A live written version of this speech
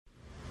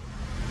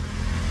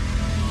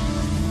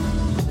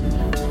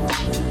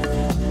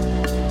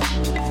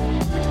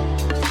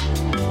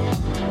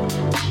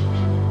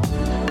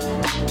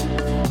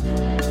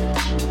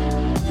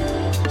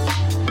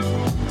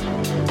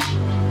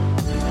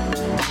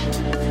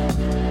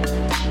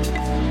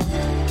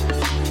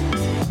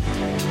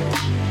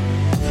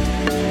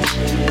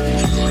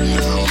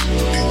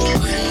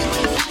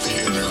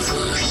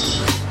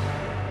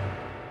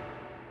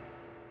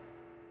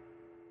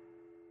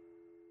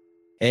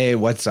Hey,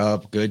 what's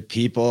up, good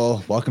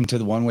people? Welcome to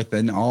the One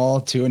Within All,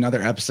 to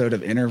another episode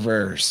of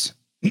Interverse.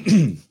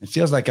 It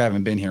feels like I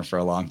haven't been here for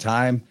a long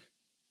time.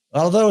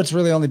 Although it's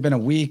really only been a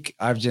week,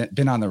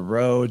 been on the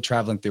road,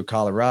 traveling through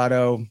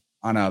Colorado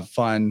on a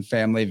fun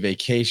family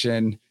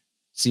vacation,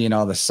 seeing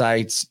all the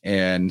sights.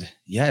 And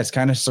yeah, it's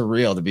kind of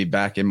surreal to be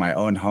back in my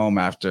own home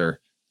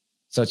after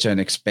such an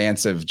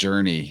expansive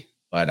journey.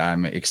 But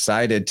I'm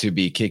excited to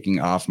be kicking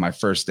off my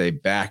first day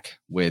back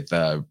with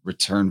a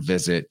return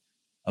visit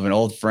of an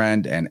old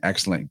friend and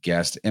excellent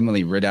guest,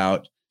 Emily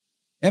Ridout.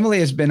 Emily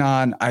has been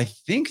on, I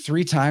think,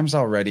 3 times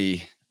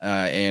already,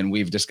 and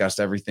we've discussed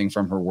everything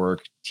from her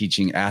work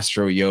teaching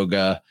astro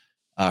yoga,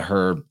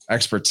 her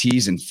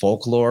expertise in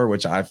folklore,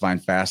 which I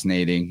find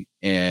fascinating.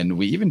 And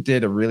we even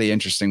did a really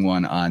interesting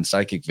one on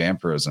psychic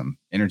vampirism,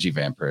 energy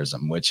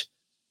vampirism, which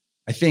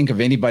I think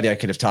of anybody I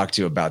could have talked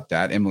to about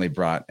that. Emily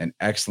brought an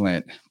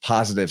excellent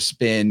positive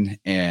spin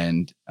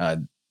and a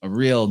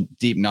real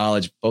deep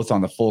knowledge, both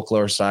on the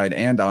folklore side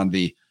and on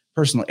the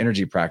personal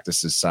energy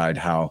practices side,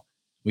 how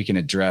we can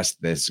address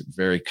this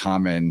very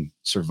common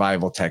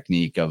survival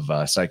technique of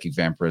psychic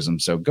vampirism.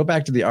 So go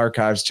back to the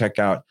archives, check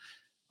out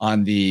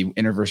on the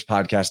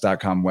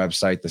interversepodcast.com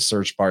website, the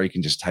search bar. You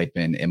can just type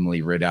in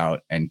Emily Ridout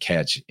and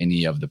catch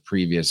any of the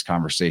previous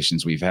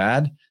conversations we've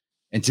had.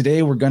 And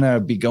today we're going to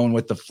be going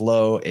with the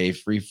flow, a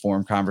free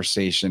form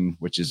conversation,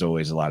 which is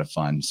always a lot of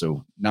fun.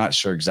 So not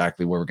sure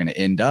exactly where we're going to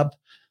end up,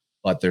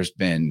 but there's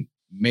been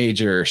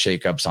major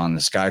shakeups on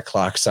the sky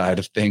clock side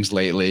of things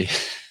lately,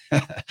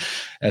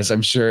 as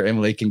I'm sure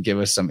Emily can give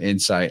us some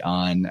insight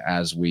on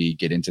as we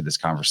get into this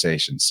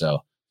conversation.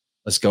 So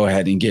let's go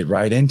ahead and get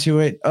right into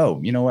it.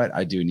 Oh, you know what?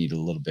 I do need a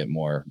little bit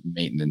more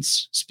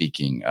maintenance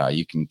speaking.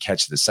 You can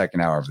catch the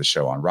second hour of the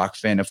show on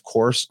Rockfin, of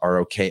course,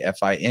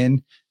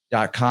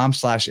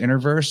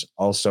 ROKFIN.com/interverse,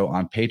 also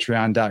on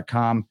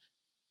patreon.com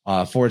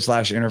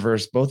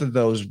 /interverse. Both of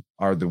those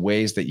are the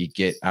ways that you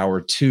get hour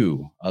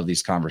 2 of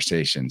these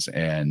conversations.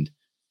 And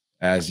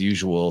as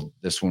usual,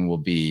 this one will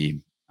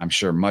be, I'm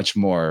sure, much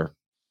more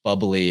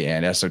bubbly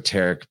and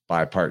esoteric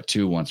by part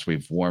 2 once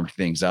we've warmed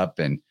things up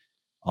and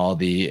all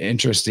the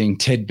interesting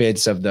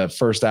tidbits of the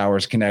first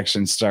hour's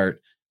connections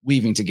start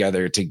weaving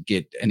together to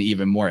get an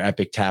even more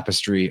epic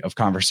tapestry of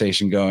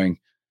conversation going.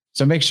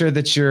 So make sure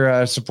that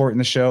you're supporting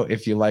the show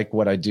if you like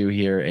what I do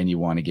here and you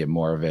want to get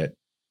more of it.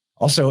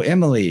 Also,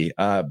 Emily,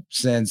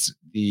 since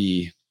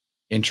the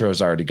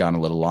intro's already gone a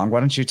little long, why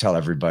don't you tell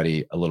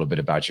everybody a little bit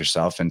about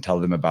yourself and tell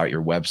them about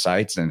your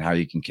websites and how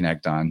you can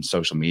connect on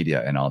social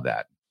media and all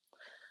that?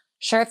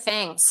 Sure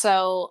thing.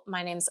 So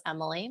my name's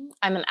Emily.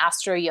 I'm an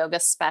astro yoga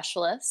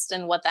specialist.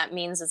 And what that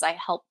means is I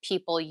help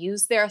people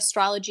use their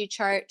astrology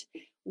chart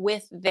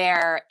with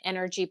their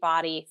energy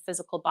body,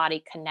 physical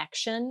body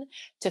connection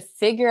to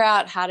figure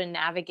out how to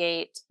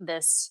navigate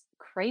this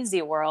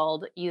crazy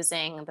world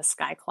using the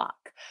sky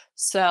clock.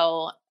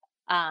 So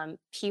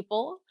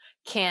people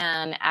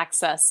can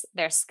access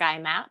their sky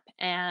map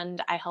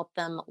and I help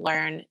them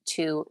learn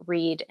to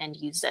read and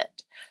use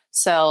it.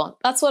 So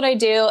that's what I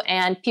do.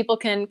 And people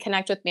can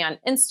connect with me on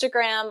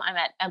Instagram. I'm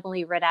at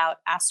Emily Ridout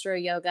Astro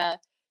Yoga.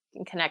 You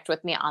can connect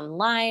with me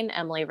online,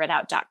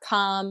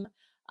 emilyridout.com.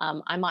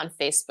 I'm on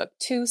Facebook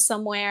too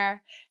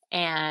somewhere.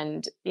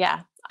 And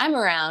yeah, I'm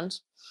around.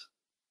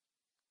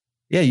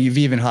 Yeah, you've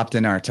even hopped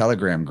in our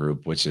Telegram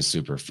group, which is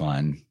super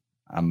fun.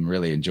 I'm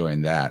really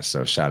enjoying that.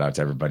 So shout out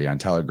to everybody on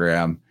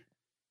Telegram.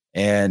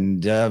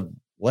 And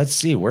let's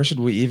see, where should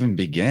we even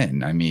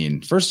begin? I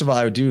mean, first of all,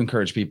 I do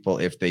encourage people,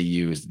 if they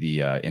use the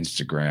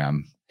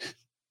Instagram,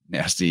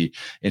 nasty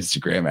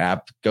Instagram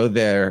app, go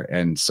there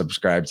and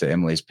subscribe to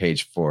Emily's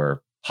page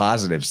for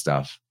positive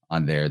stuff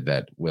on there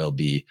that will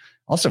be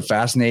also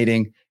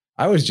fascinating.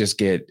 I always just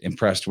get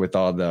impressed with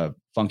all the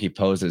funky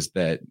poses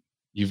that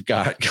you've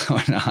got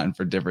going on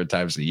for different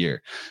times of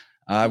year.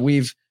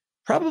 We've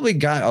probably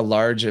got a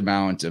large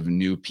amount of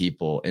new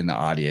people in the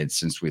audience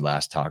since we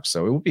last talked.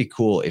 So it would be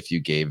cool if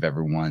you gave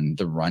everyone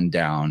the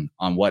rundown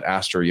on what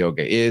astro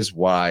yoga is,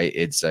 why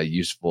it's a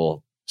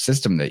useful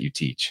system that you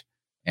teach,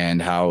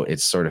 and how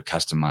it's sort of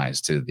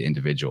customized to the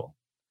individual.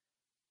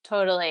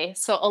 Totally.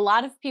 So a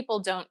lot of people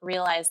don't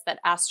realize that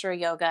astro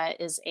yoga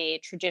is a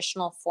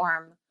traditional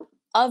form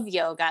of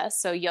yoga.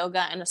 So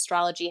yoga and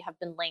astrology have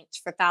been linked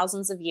for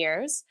thousands of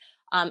years.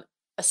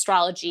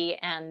 Astrology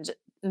and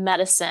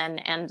medicine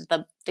and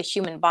the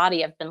human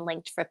body have been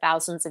linked for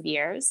thousands of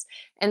years.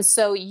 And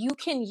so you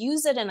can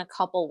use it in a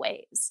couple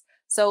ways.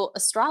 So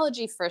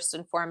astrology, first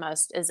and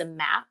foremost, is a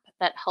map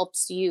that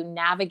helps you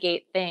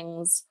navigate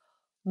things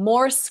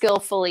more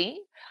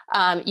skillfully.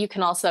 You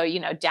can also,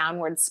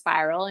 downward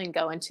spiral and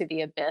go into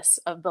the abyss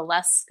of the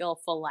less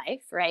skillful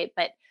life, right?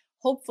 But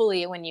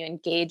hopefully when you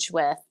engage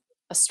with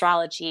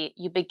astrology,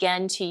 you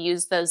begin to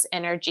use those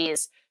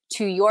energies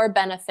to your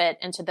benefit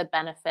and to the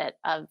benefit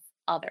of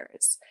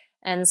others.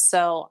 And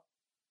so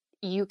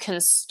you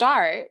can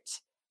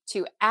start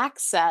to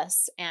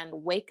access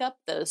and wake up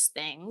those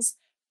things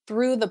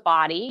through the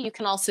body. You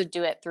can also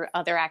do it through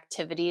other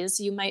activities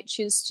you might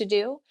choose to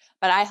do.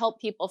 But I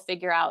help people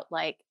figure out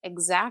like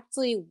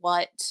exactly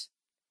what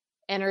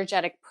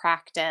energetic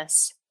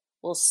practice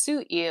will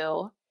suit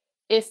you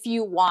if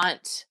you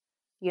want,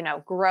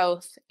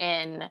 growth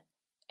in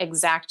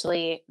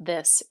exactly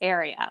this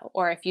area,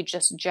 or if you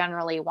just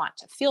generally want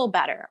to feel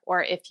better,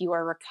 or if you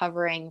are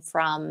recovering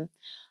from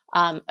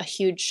a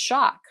huge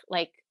shock,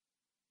 like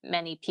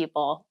many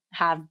people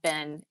have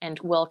been and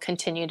will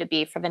continue to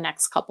be for the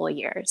next couple of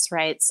years,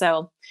 right?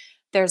 So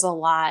there's a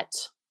lot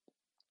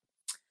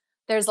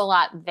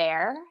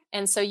there.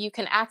 And so you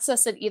can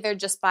access it either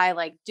just by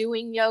like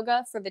doing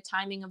yoga for the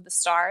timing of the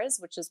stars,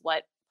 which is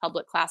what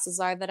public classes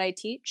are that I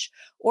teach,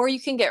 or you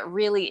can get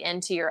really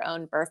into your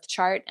own birth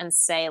chart and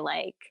say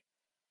like,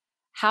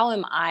 how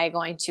am I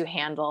going to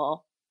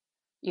handle,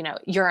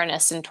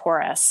 Uranus and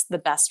Taurus the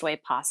best way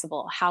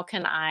possible? How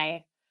can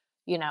I,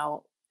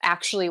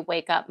 actually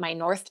wake up my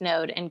North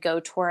Node and go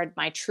toward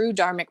my true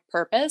dharmic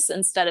purpose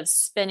instead of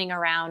spinning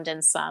around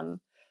in some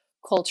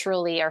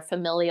culturally or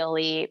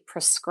familially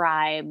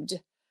prescribed,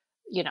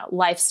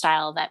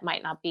 lifestyle that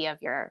might not be of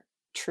your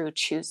true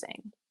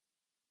choosing.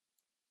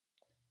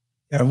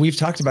 Yeah, we've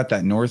talked about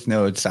that North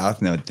Node,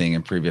 South Node thing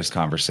in previous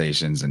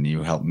conversations, and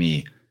you helped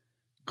me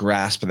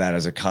grasp that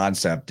as a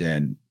concept.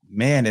 And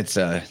man, it's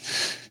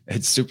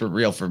super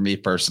real for me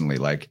personally.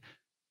 Like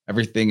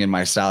everything in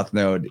my South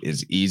Node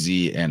is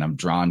easy and I'm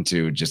drawn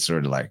to just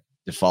sort of like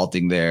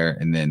defaulting there.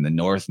 And then the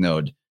North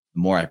Node, the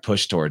more I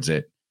push towards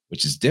it,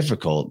 which is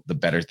difficult, the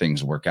better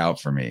things work out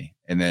for me.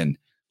 And then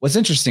what's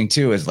interesting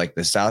too is like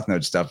the South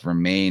Node stuff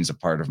remains a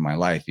part of my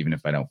life, even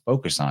if I don't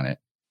focus on it.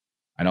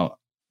 I don't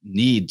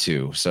need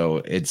to. So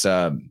it's,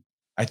 I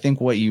think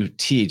what you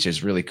teach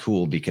is really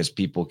cool because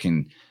people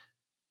can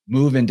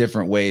move in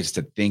different ways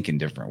to think in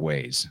different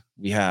ways.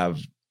 We have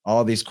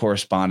all these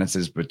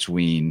correspondences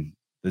between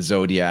the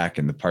zodiac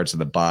and the parts of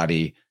the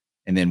body.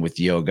 And then with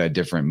yoga,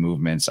 different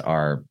movements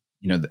are,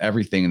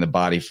 everything in the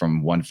body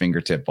from one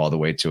fingertip all the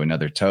way to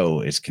another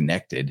toe is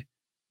connected.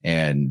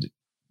 And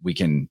we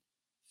can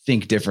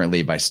think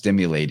differently by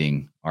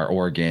stimulating our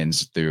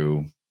organs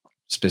through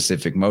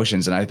specific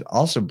motions. And I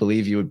also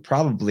believe you would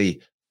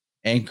probably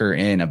anchor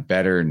in a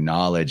better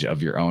knowledge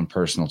of your own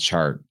personal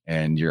chart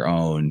and your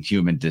own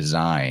human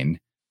design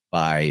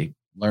by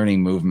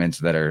learning movements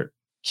that are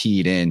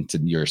keyed into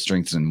your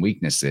strengths and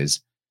weaknesses.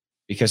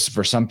 Because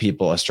for some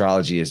people,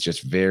 astrology is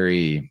just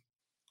very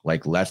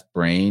like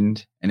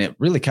left-brained, and it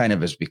really kind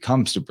of has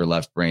become super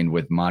left-brained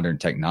with modern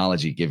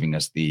technology giving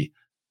us the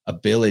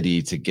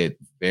ability to get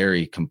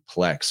very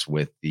complex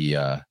with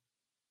the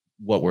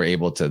what we're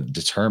able to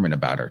determine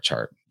about our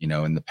chart.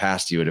 In the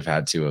past, you would have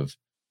had to have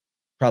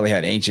probably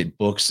had ancient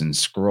books and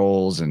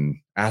scrolls and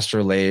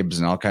astrolabes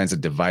and all kinds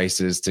of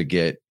devices to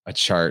get a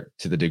chart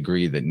to the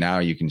degree that now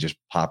you can just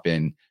pop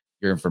in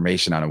your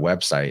information on a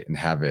website and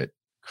have it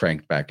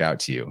cranked back out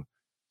to you.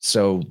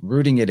 So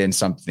rooting it in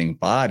something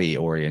body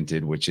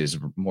oriented, which is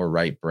more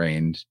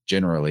right-brained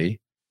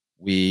generally,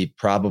 we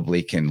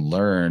probably can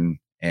learn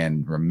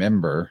and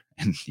remember,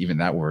 and even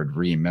that word,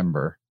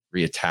 remember,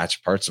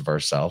 reattach parts of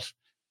ourselves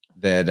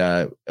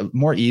that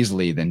more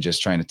easily than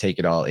just trying to take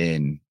it all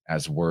in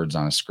as words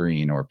on a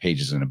screen or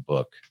pages in a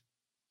book.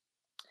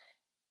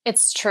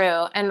 It's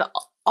true. And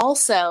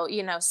also,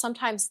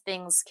 sometimes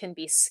things can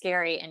be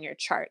scary in your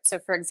chart. So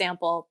for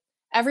example,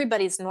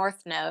 everybody's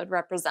North Node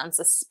represents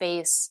a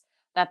space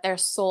that their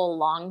soul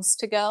longs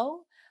to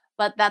go,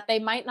 but that they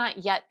might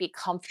not yet be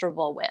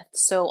comfortable with.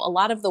 So a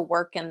lot of the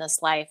work in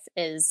this life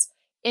is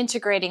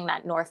integrating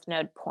that North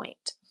Node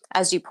point,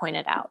 as you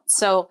pointed out.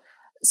 So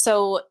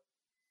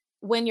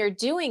when you're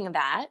doing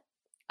that,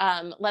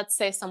 let's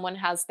say someone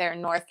has their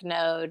North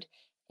Node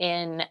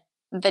in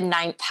the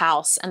 9th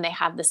house and they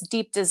have this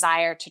deep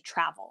desire to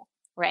travel,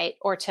 right?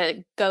 Or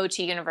to go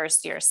to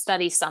university or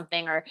study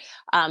something or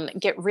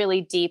get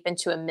really deep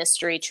into a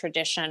mystery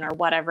tradition or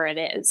whatever it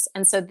is.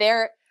 And so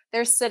they're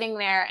sitting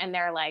there and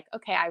they're like,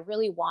 okay, I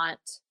really want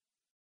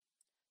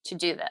to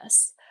do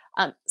this.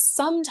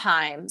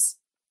 Sometimes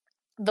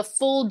the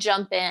full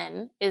jump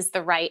in is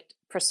the right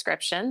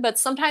prescription, but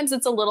sometimes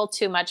it's a little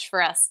too much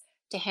for us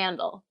to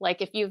handle.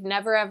 Like if you've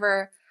never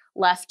ever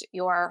left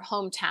your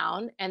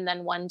hometown and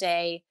then one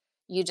day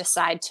you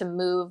decide to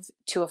move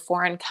to a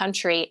foreign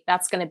country,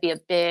 that's going to be a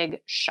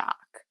big shock.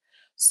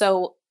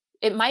 So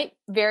it might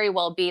very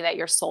well be that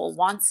your soul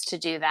wants to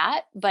do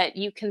that, but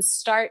you can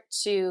start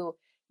to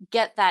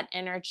get that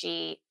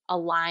energy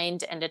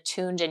aligned and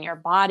attuned in your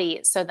body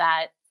so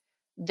that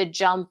the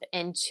jump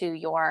into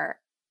your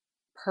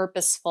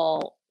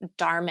purposeful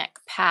dharmic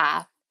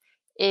path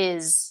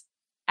is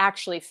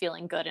actually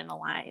feeling good and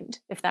aligned,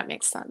 if that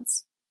makes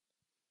sense.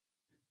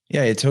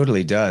 Yeah, it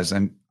totally does.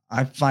 And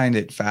I find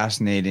it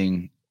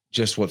fascinating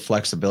just what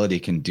flexibility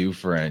can do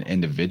for an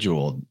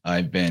individual.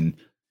 I've been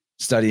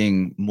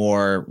studying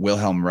more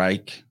Wilhelm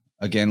Reich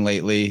again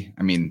lately.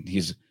 I mean,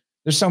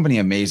 there's so many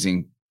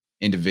amazing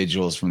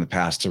individuals from the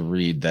past to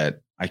read that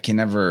I can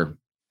never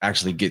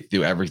actually get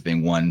through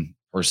everything one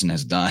person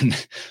has done,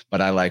 but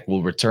I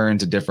will return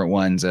to different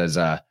ones as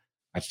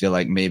I feel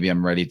like maybe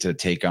I'm ready to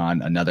take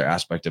on another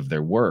aspect of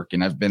their work.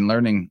 And I've been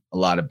learning a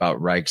lot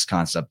about Reich's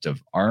concept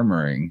of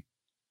armoring,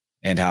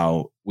 and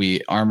how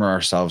we armor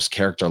ourselves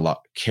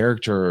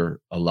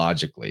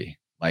characterologically,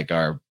 like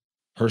our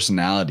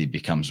personality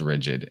becomes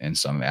rigid in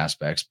some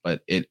aspects,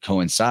 but it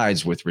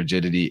coincides with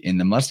rigidity in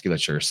the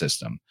musculature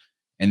system.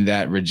 And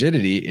that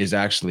rigidity is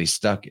actually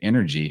stuck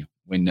energy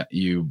when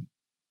you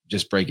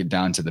just break it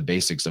down to the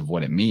basics of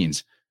what it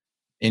means.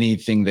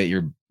 Anything that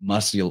your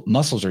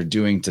muscles are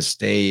doing to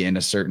stay in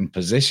a certain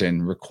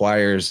position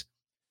requires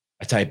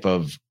a type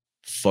of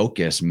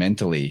focus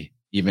mentally,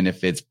 even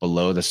if it's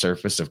below the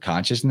surface of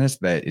consciousness,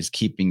 that is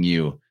keeping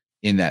you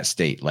in that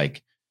state.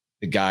 Like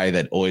the guy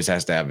that always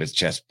has to have his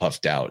chest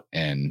puffed out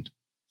and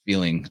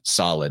feeling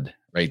solid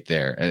right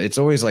there. It's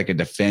always like a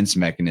defense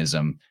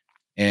mechanism,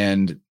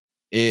 and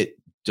it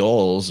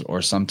dulls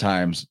or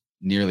sometimes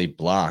nearly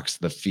blocks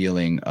the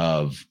feeling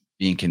of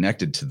being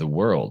connected to the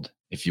world,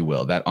 if you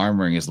will. That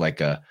armoring is like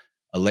a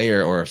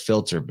layer or a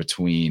filter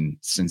between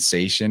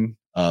sensation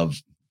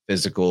of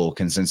physical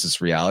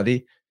consensus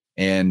reality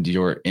and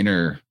your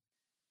inner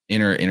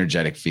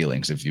energetic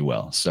feelings, if you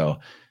will. So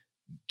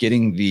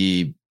getting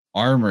the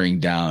armoring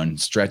down,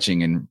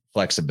 stretching and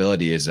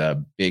flexibility is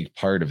a big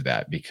part of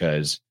that,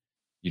 because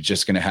you're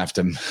just going to have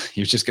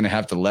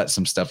to let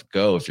some stuff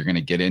go if you're going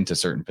to get into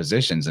certain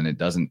positions. And it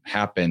doesn't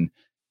happen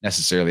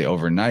necessarily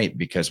overnight,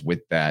 because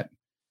with that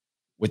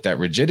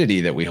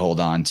rigidity that we hold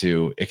on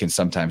to, it can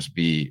sometimes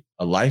be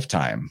a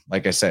lifetime.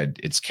 Like I said,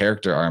 it's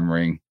character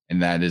armoring,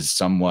 and that is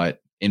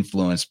somewhat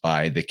influenced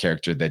by the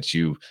character that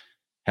you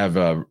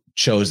have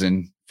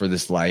chosen for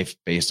this life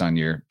based on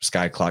your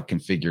sky clock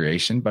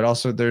configuration. But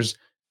also there's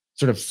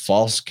sort of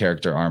false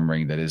character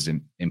armoring that is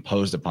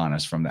imposed upon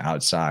us from the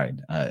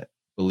outside,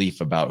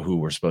 belief about who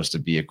we're supposed to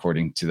be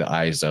according to the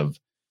eyes of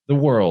the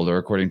world or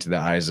according to the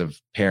eyes of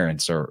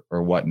parents or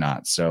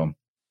whatnot. So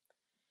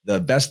the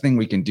best thing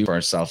we can do for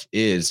ourselves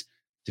is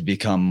to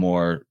become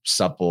more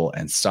supple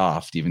and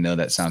soft, even though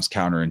that sounds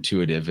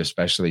counterintuitive,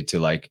 especially to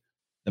like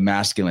the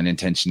masculine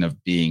intention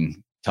of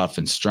being tough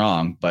and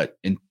strong. But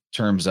in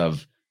terms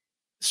of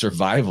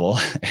survival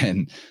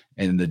and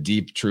the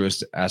deep,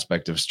 truest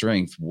aspect of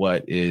strength,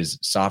 what is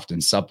soft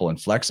and supple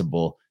and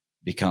flexible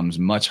becomes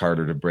much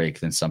harder to break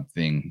than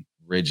something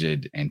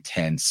rigid and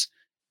tense.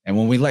 And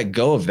when we let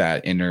go of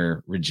that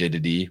inner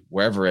rigidity,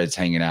 wherever it's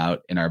hanging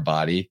out in our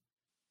body,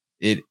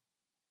 it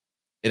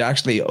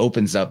actually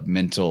opens up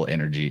mental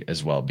energy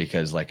as well,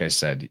 because like I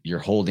said, you're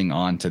holding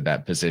on to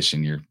that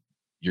position.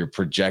 You're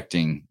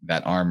projecting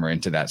that armor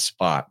into that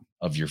spot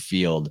of your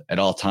field at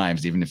all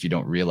times, even if you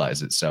don't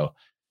realize it. So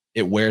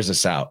it wears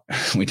us out.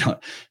 We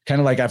don't,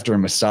 kind of like after a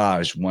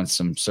massage, once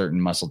some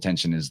certain muscle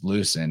tension is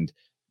loosened,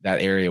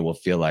 that area will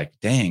feel like,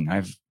 dang,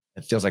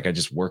 it feels like I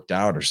just worked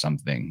out or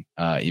something,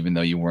 even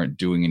though you weren't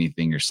doing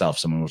anything yourself.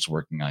 Someone was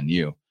working on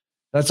you.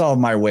 That's all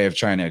my way of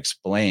trying to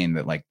explain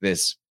that, like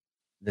this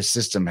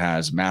system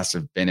has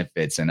massive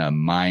benefits in a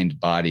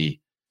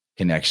mind-body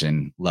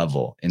connection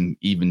level, and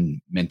even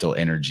mental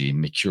energy,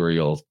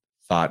 mercurial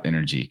thought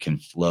energy can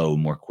flow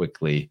more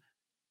quickly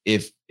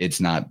if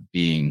it's not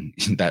being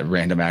that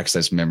random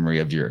access memory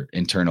of your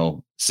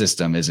internal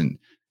system isn't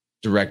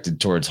directed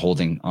towards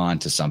holding on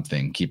to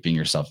something, keeping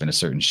yourself in a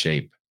certain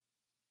shape.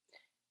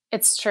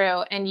 It's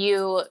true. And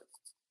you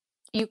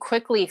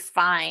quickly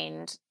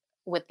find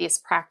with these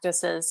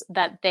practices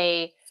that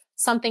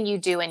something you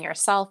do in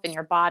yourself, in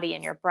your body,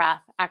 in your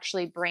breath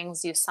actually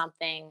brings you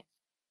something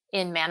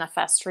in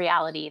manifest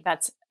reality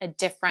that's a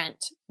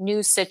different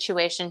new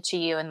situation to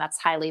you, and that's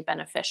highly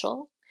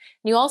beneficial.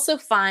 And you also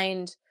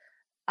find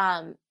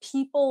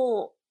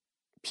people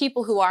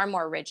who are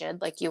more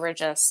rigid, like you were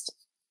just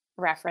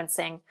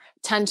referencing,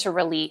 tend to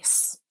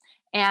release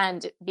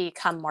and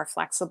become more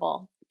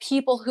flexible.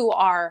 People who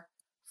are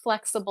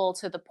flexible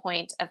to the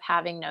point of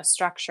having no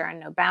structure and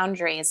no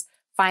boundaries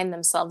find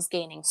themselves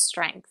gaining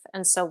strength.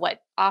 And so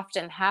what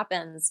often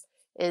happens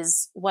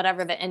is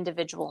whatever the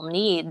individual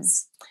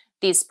needs,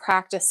 these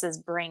practices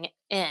bring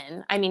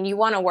in. I mean, you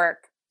want to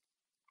work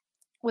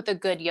with a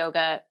good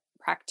yoga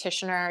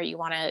practitioner. You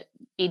want to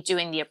be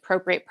doing the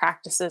appropriate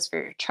practices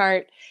for your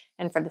chart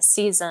and for the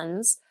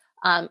seasons.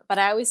 But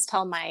I always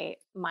tell my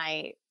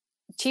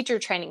teacher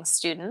training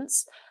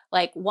students,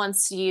 like,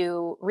 once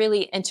you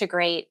really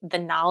integrate the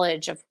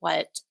knowledge of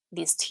what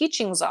these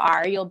teachings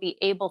are, you'll be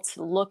able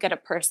to look at a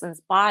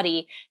person's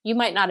body. You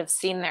might not have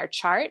seen their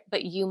chart,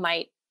 but you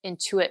might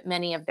intuit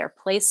many of their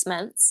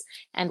placements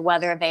and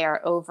whether they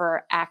are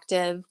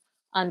overactive,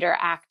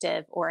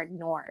 underactive, or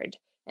ignored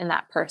in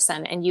that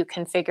person. And you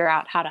can figure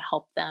out how to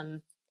help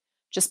them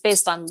just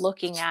based on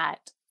looking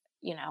at,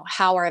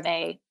 how are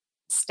they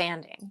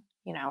standing,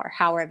 or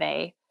how are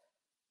they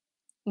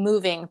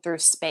moving through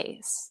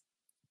space.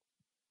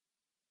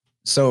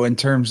 So in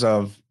terms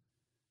of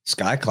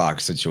sky clock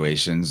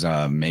situations,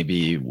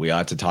 maybe we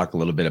ought to talk a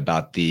little bit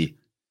about the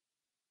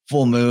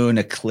full moon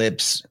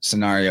eclipse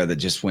scenario that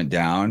just went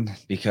down,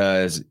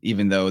 because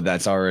even though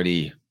that's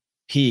already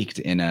peaked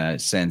in a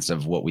sense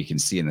of what we can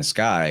see in the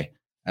sky,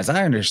 as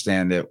I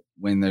understand it,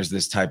 when there's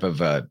this type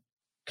of a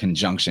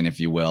conjunction,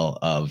 if you will,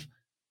 of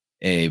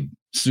a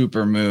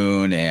super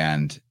moon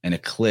and an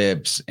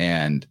eclipse,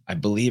 and I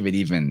believe it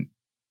even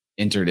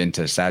entered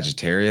into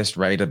Sagittarius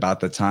right about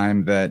the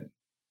time that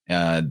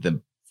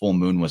the full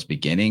moon was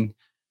beginning.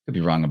 Could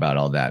be wrong about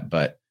all that,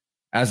 but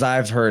as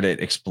I've heard it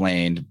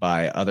explained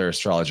by other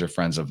astrologer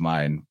friends of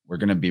mine, we're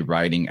going to be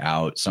writing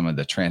out some of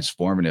the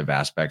transformative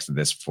aspects of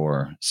this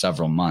for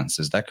several months.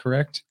 Is that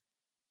correct?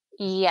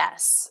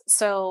 Yes.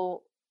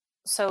 So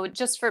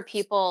just for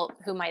people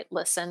who might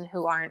listen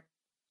who aren't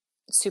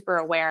super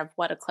aware of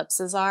what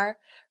eclipses are,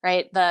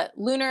 right? The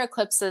lunar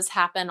eclipses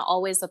happen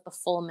always at the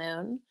full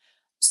moon.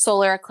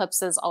 Solar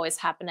eclipses always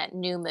happen at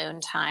new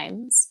moon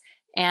times.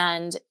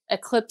 And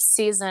eclipse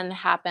season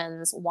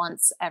happens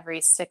once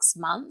every 6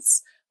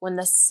 months when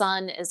the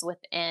sun is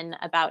within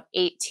about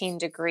 18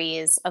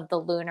 degrees of the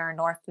lunar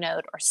north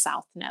node or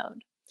south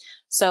node.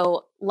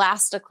 So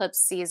last eclipse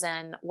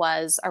season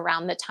was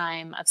around the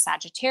time of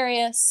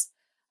Sagittarius,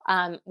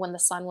 when the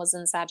sun was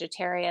in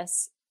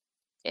Sagittarius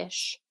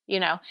ish,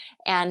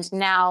 and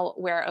now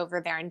we're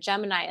over there in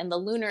Gemini, and the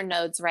lunar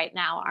nodes right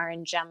now are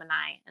in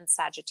Gemini and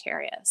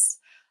Sagittarius.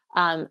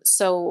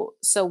 So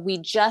we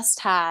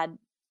just had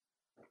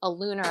a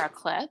lunar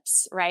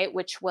eclipse, right,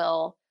 which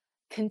will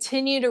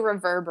continue to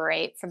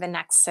reverberate for the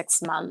next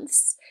 6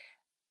 months.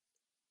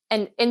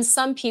 And in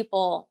some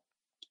people,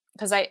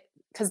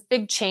 because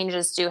big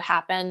changes do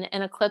happen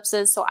in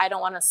eclipses, so I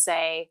don't want to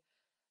say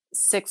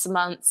 6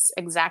 months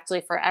exactly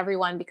for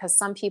everyone, because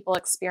some people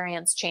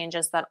experience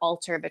changes that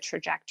alter the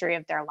trajectory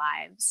of their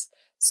lives.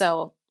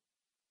 So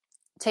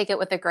take it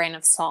with a grain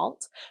of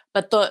salt.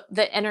 But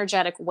the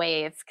energetic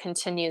wave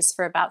continues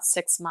for about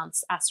 6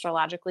 months,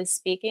 astrologically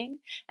speaking.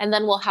 And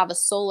then we'll have a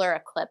solar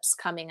eclipse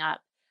coming up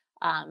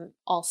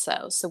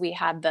also. So we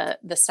had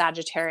the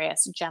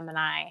Sagittarius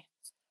Gemini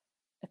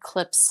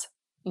eclipse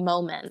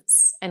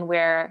moments, and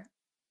we're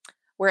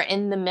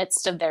in the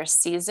midst of their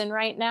season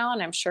right now.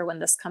 And I'm sure when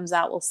this comes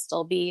out, we'll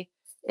still be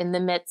in the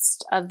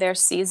midst of their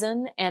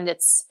season. And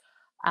it's,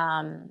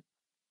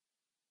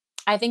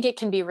 I think it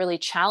can be really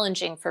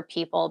challenging for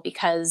people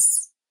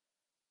because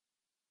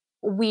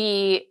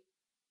we're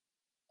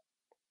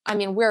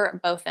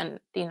both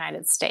in the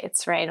United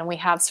States, right? And we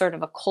have sort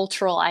of a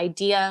cultural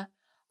idea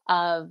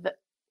of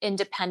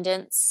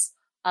independence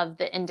of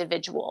the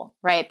individual,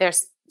 right?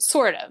 There's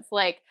sort of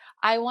like,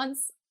 I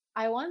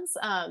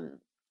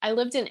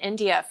lived in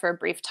India for a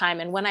brief time,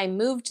 and when I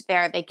moved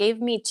there, they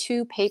gave me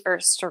 2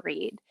 papers to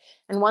read.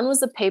 And one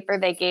was a paper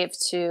they gave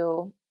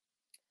to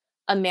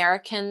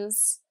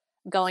Americans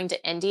going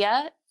to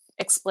India,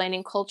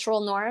 explaining cultural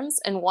norms,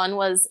 and one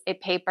was a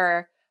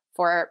paper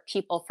for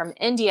people from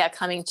India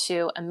coming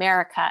to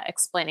America,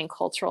 explaining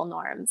cultural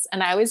norms.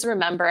 And I always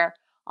remember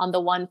on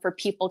the one for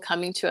people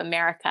coming to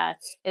America,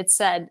 it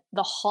said,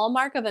 the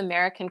hallmark of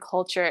American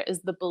culture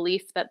is the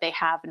belief that they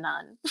have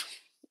none.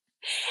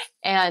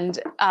 And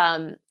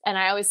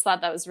I always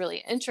thought that was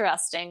really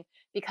interesting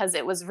because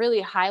it was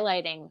really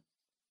highlighting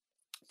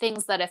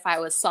things that if I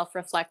was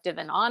self-reflective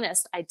and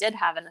honest, I did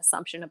have an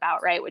assumption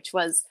about, right? Which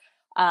was,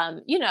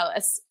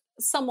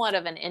 somewhat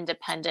of an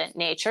independent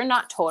nature,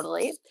 not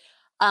totally.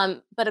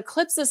 But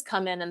eclipses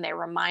come in and they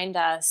remind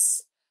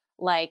us,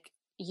 like,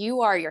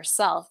 you are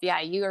yourself. Yeah,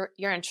 you're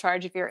in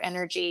charge of your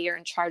energy. You're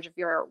in charge of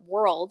your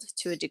world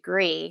to a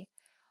degree,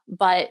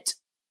 but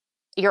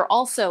you're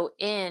also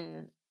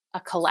in a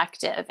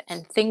collective,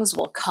 and things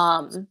will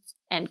come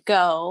and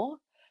go,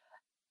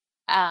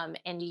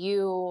 and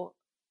you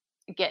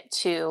get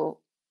to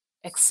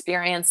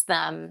experience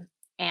them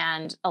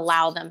and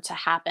allow them to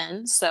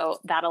happen. So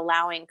that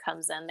allowing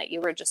comes in that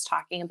you were just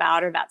talking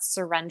about, or that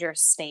surrender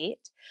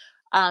state.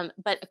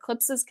 But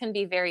eclipses can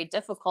be very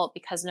difficult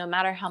because no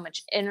matter how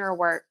much inner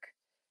work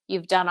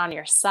you've done on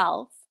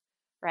yourself,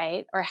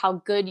 right, or how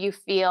good you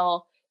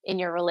feel in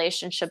your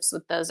relationships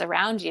with those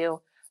around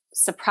you,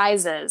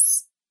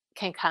 surprises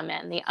can come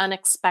in, the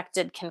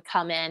unexpected can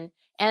come in,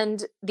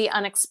 and the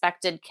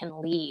unexpected can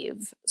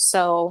leave.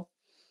 So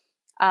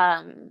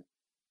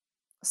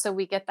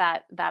we get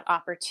that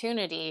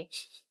opportunity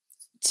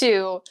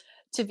to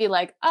be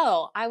like,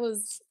 oh, I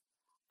was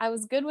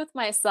good with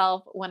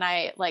myself when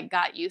I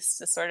got used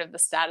to sort of the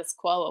status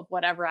quo of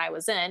whatever I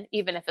was in,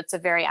 even if it's a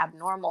very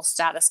abnormal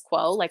status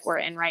quo like we're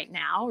in right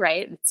now,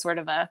 right? It's sort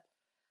of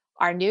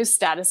our new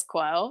status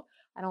quo.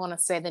 I don't want to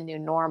say the new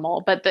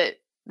normal, but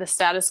the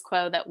status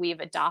quo that we've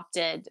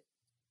adopted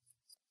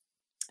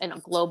in a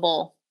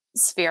global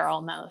sphere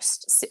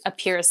almost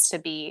appears to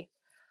be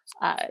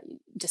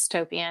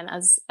dystopian,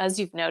 as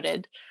you've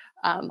noted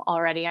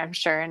already, I'm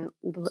sure, and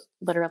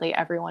literally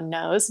everyone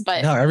knows.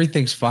 But no,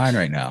 everything's fine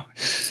right now.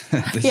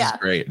 This is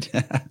great.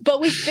 But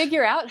we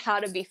figure out how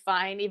to be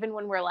fine even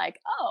when we're like,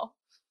 oh,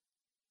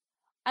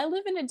 I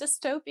live in a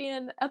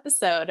dystopian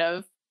episode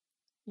of,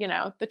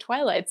 the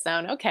Twilight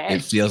Zone. Okay.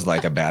 It feels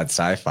like a bad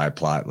sci-fi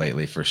plot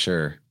lately, for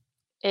sure.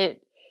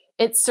 It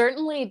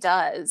certainly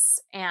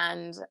does.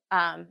 And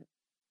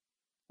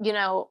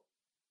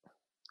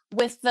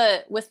with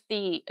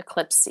the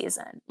eclipse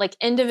season, like,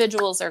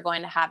 individuals are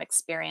going to have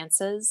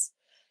experiences.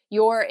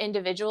 Your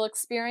individual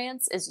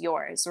experience is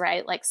yours,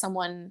 right? Like,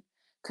 someone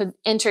could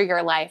enter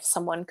your life,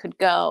 someone could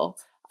go,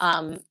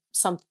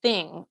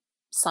 something,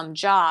 some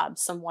job,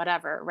 some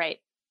whatever, right?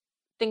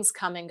 things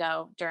come and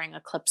go during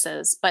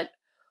eclipses,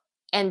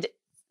 and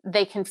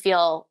they can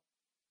feel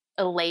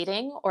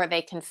elating or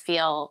they can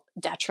feel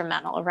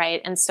detrimental,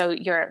 right? And so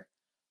your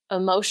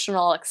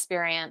emotional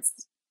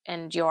experience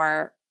and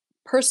your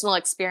personal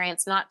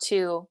experience, not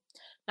to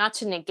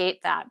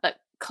negate that,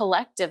 but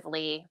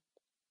collectively,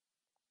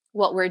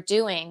 what we're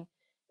doing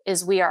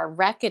is we are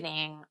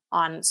reckoning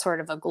on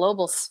sort of a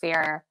global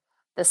sphere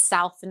the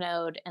south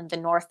node and the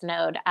north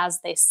node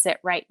as they sit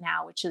right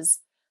now, which is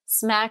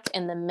smack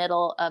in the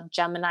middle of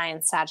Gemini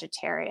and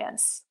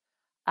Sagittarius.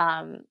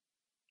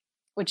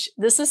 Which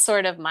this is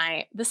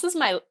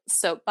my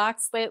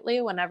soapbox lately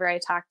whenever I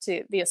talk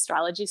to the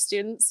astrology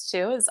students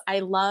too, is I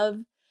love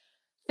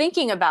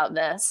thinking about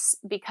this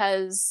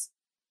because,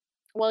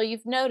 well,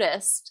 you've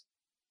noticed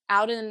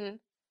out in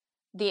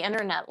the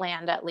internet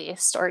land, at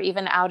least, or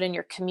even out in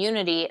your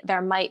community,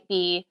 there might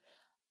be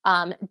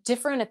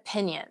different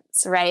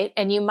opinions, right?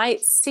 And you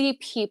might see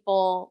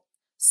people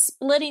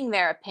splitting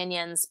their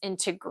opinions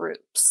into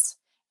groups.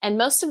 And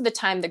most of the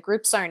time, the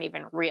groups aren't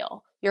even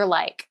real. You're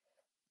like,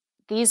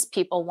 these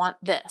people want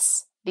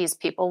this, these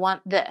people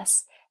want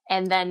this.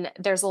 And then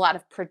there's a lot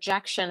of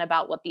projection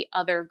about what the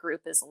other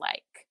group is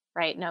like,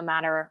 right? No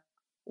matter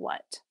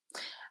what.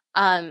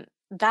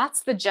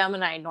 That's the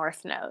Gemini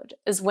North Node,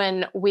 is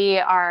when we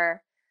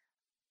are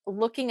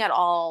looking at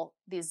all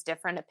these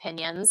different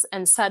opinions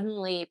and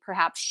suddenly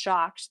perhaps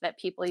shocked that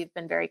people you've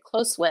been very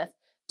close with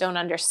don't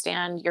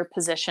understand your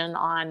position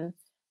on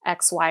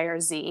X, Y, or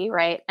Z,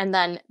 right? And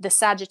then the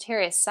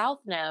Sagittarius South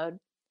Node.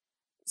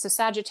 So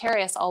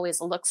Sagittarius always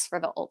looks for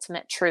the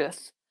ultimate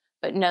truth,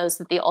 but knows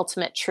that the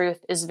ultimate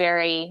truth is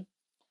very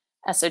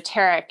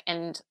esoteric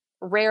and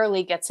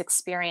rarely gets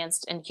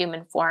experienced in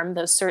human form,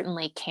 though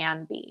certainly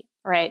can be,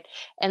 right?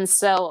 And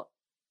so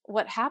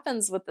what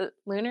happens with the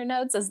lunar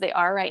nodes as they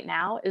are right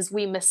now is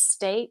we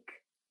mistake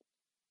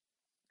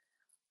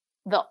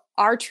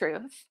our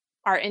truth,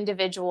 our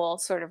individual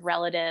sort of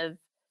relative,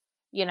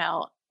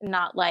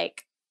 not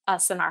like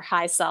us and our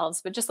high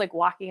selves, but just like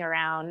walking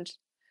around,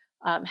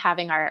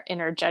 having our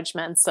inner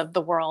judgments of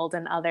the world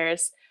and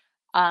others.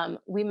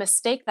 We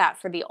mistake that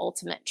for the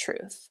ultimate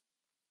truth.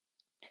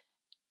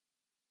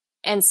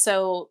 And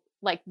so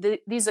like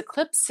these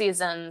eclipse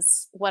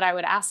seasons, what I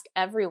would ask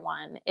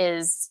everyone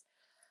is,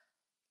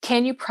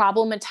 can you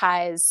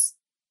problematize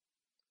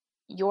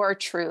your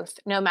truth,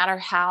 no matter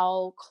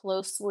how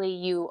closely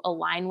you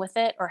align with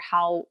it or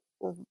how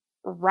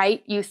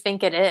right you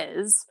think it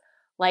is?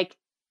 Like,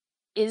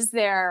 is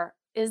there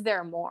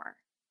more?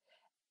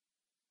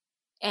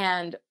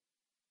 And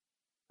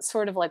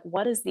sort of like,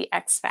 what is the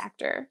X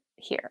factor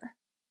here?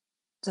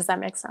 Does that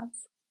make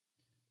sense?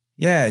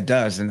 Yeah, it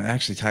does. And it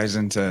actually ties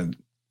into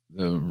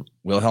the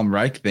Wilhelm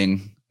Reich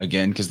thing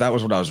again, because that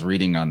was what I was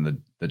reading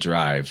on the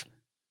drive,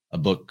 a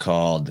book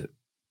called,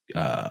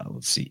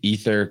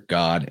 Ether,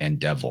 God, and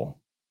Devil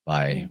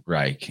by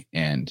Reich.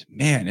 And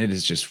man, it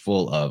is just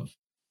full of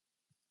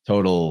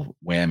total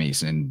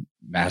whammies and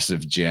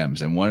massive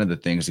gems. And one of the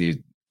things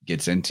he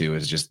gets into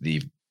is just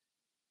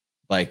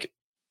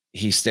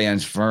he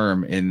stands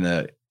firm in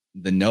the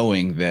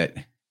knowing that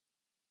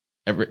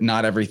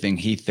not everything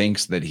he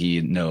thinks that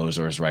he knows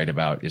or is right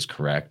about is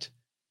correct.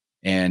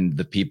 And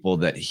the people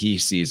that he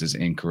sees as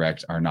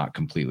incorrect are not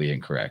completely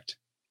incorrect.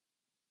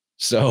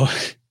 So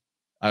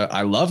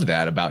I love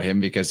that about him,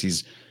 because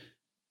he's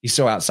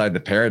so outside the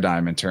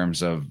paradigm in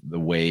terms of the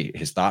way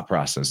his thought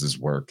processes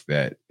work,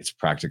 that it's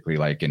practically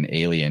like an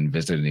alien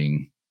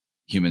visiting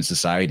human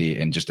society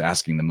and just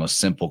asking the most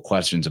simple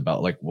questions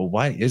about like, well,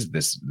 why is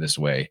this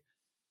way?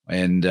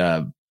 And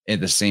at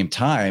the same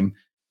time,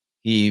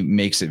 he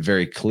makes it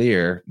very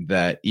clear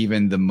that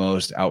even the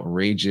most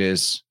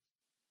outrageous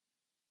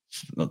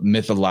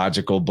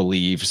mythological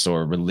beliefs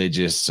or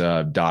religious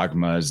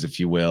dogmas, if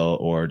you will,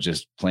 or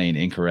just plain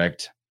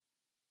incorrect,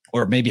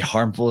 or maybe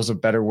harmful is a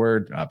better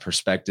word,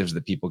 perspectives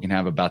that people can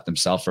have about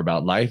themselves or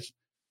about life,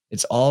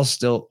 it's all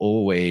still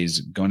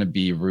always going to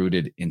be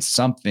rooted in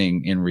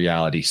something in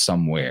reality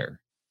somewhere.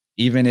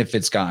 Even if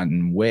it's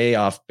gotten way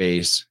off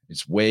base,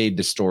 it's way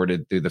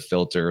distorted through the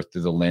filter,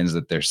 through the lens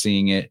that they're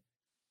seeing it.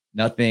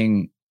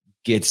 Nothing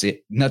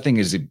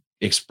is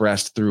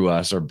expressed through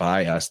us or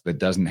by us that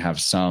doesn't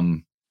have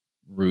some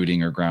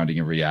rooting or grounding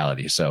in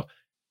reality. So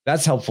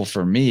that's helpful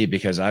for me,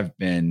 because I've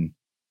been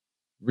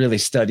really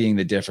studying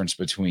the difference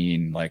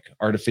between like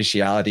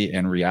artificiality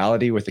and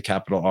reality with a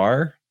capital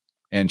R,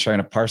 and trying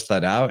to parse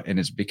that out. And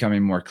it's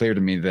becoming more clear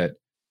to me that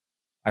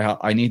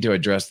I need to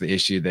address the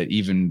issue that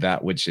even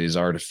that which is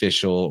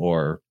artificial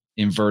or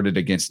inverted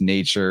against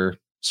nature,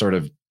 sort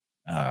of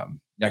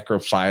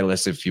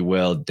necrophilous, if you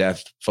will,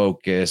 death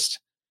focused,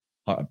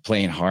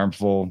 plain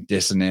harmful,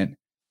 dissonant,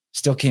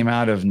 still came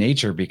out of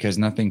nature, because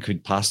nothing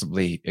could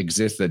possibly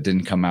exist that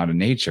didn't come out of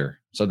nature.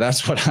 So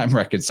that's what I'm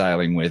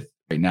reconciling with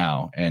right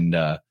now, and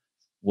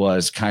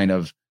was kind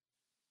of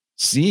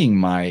seeing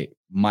my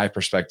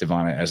perspective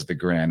on it as the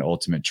grand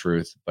ultimate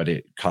truth, but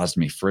it caused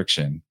me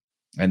friction.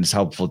 And it's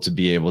helpful to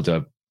be able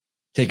to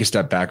take a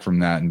step back from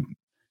that and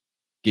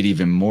get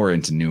even more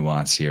into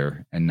nuance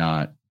here, and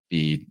not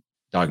be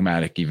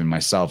dogmatic even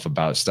myself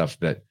about stuff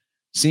that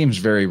seems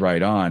very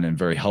right on and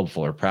very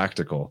helpful or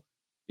practical,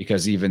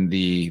 because even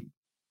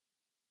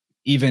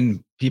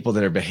people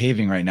that are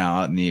behaving right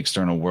now out in the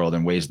external world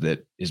in ways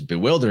that is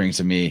bewildering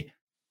to me,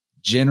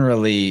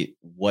 generally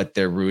what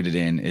they're rooted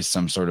in is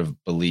some sort of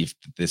belief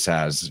that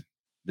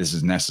this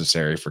is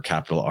necessary for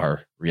capital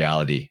R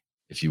reality,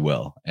 if you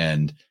will.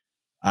 And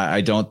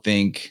I don't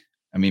think,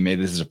 I mean,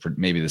 maybe this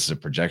is a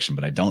projection,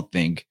 but I don't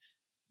think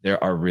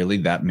there are really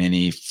that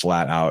many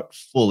flat out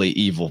fully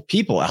evil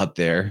people out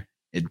there.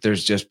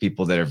 There's just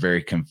people that are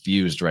very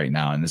confused right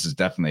now. And this is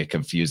definitely a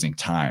confusing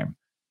time.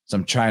 So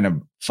I'm trying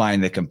to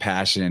find the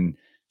compassion,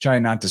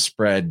 trying not to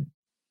spread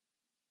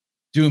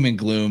doom and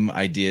gloom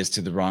ideas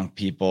to the wrong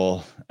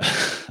people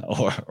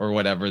or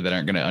whatever that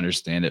aren't going to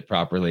understand it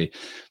properly.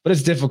 But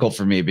it's difficult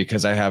for me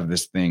because I have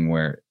this thing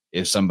where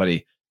if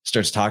somebody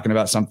starts talking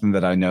about something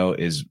that I know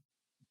is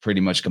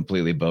pretty much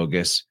completely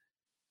bogus,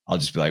 I'll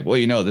just be like,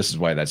 well, this is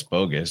why that's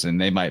bogus.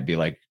 And they might be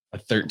like a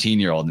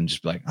 13-year-old and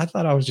just be like, I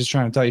thought I was just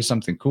trying to tell you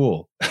something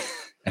cool.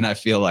 And I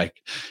feel like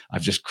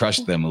I've just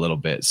crushed them a little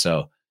bit.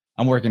 So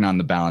I'm working on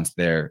the balance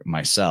there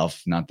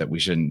myself. Not that we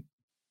shouldn't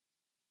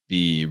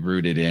be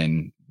rooted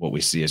in what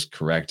we see as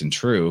correct and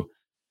true,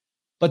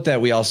 but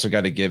that we also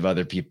got to give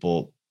other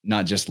people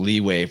not just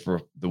leeway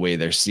for the way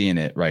they're seeing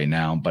it right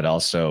now, but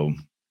also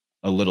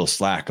a little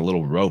slack, a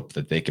little rope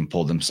that they can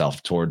pull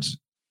themselves towards,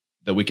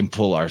 that we can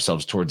pull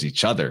ourselves towards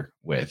each other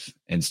with,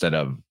 instead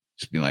of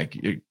just being like,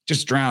 you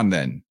just drown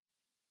then.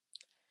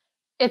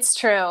 It's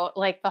true.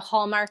 Like the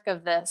hallmark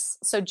of this.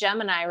 So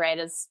Gemini, right,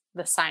 is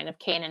the sign of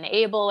Cain and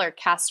Abel, or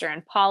Castor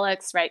and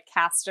Pollux, right?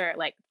 Castor,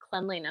 like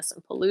cleanliness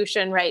and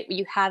pollution, right?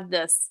 You have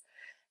this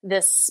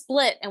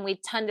split, and we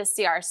tend to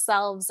see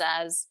ourselves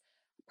as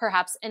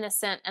perhaps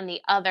innocent and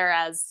the other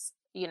as,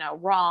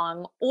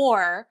 wrong.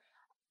 Or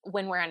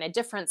when we're in a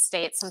different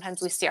state,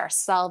 sometimes we see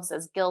ourselves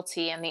as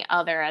guilty and the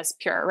other as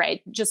pure,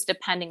 right? Just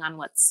depending on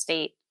what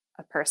state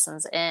a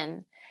person's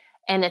in.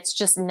 And it's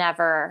just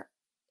never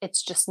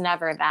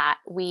that.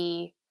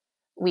 We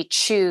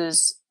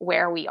choose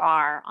where we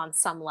are on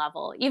some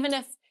level, even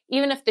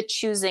if the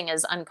choosing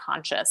is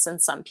unconscious. And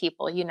some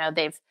people,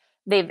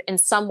 they've in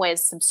some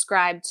ways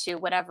subscribed to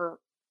whatever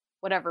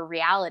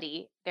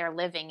reality they're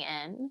living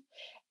in.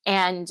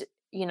 And,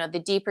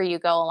 the deeper you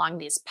go along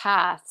these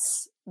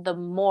paths, the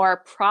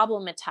more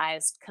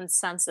problematized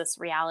consensus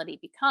reality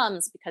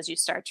becomes, because you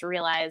start to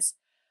realize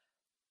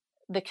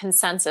the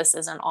consensus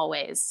isn't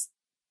always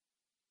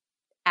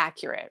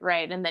accurate,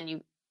 right? And then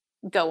you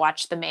go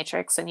watch The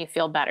Matrix and you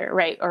feel better,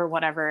 right? Or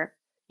whatever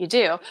you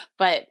do.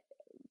 But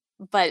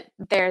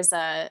there's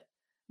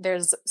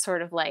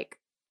sort of like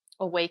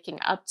a waking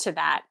up to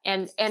that.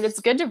 And it's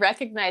good to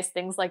recognize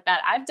things like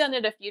that. I've done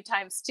it a few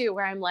times too,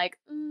 where I'm like,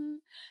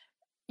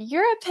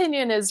 your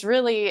opinion is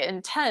really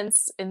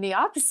intense in the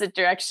opposite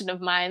direction of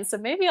mine. So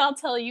maybe I'll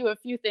tell you a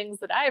few things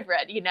that I've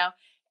read,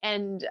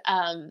 and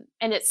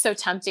it's so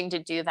tempting to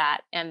do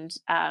that. And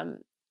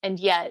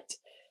yet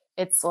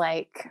it's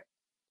like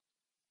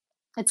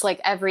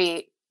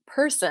every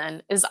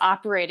person is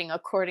operating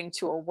according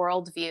to a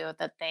worldview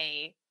that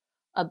they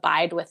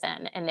abide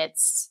within. And it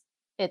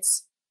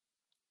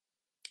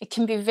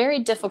can be very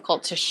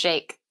difficult to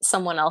shake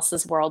someone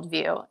else's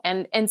worldview.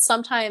 And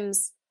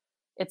sometimes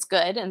it's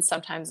good, and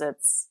sometimes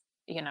it's,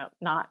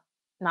 not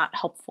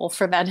helpful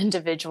for that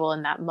individual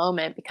in that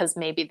moment, because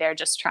maybe they're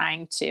just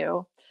trying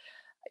to,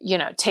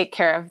 take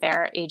care of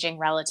their aging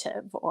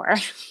relative, or,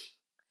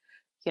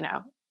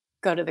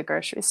 go to the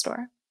grocery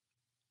store.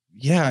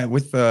 Yeah,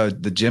 with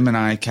the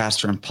Gemini,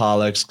 Castor and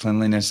Pollux,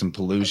 cleanliness and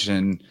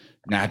pollution,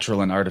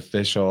 natural and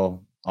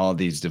artificial, all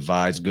these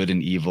divides, good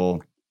and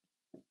evil.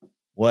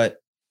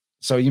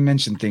 So you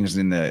mentioned things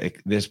in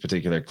this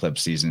particular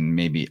eclipse season,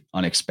 maybe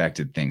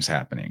unexpected things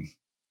happening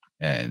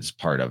as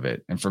part of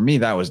it. And for me,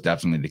 that was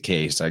definitely the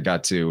case. I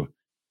got to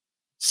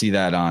see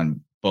that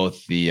on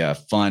both the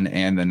fun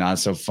and the not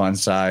so fun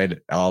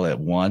side all at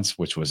once,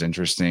 which was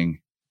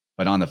interesting.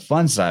 But on the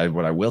fun side,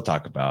 what I will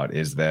talk about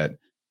is that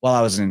while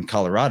I was in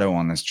Colorado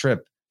on this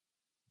trip,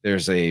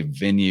 there's a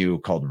venue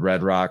called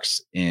Red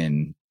Rocks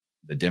in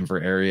the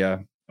Denver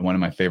area. And one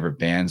of my favorite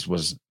bands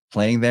was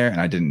playing there, and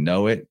I didn't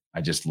know it.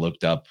 I just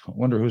looked up, I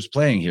wonder who's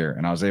playing here.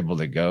 And I was able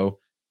to go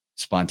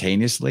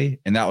spontaneously.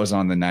 And that was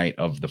on the night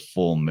of the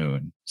full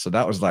moon. So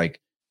that was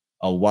like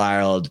a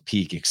wild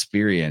peak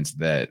experience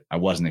that I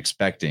wasn't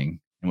expecting,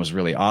 and was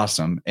really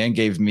awesome, and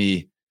gave me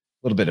a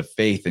little bit of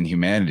faith in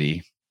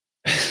humanity.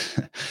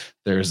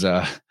 There's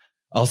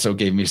also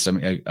gave me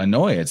some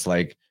annoyance.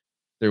 Like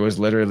there was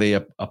literally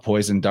a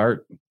poison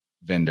dart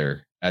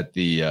vendor at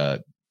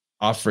the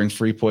offering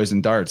free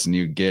poison darts, and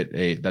you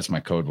get that's my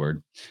code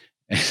word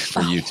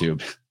for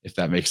YouTube, if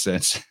that makes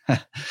sense.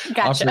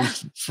 Gotcha.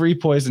 Offering free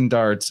poison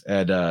darts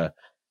at a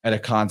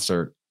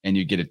concert, and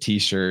you get a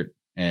t-shirt.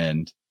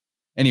 And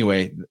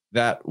anyway,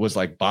 that was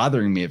like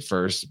bothering me at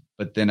first,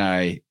 but then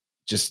and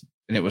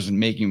it was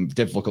making it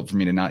difficult for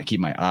me to not keep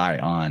my eye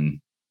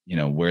on,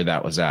 where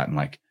that was at. And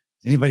like,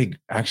 is anybody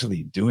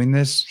actually doing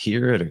this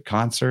here at a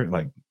concert?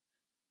 Like,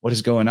 what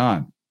is going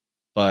on?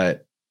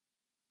 But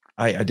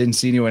I didn't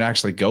see anyone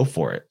actually go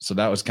for it. So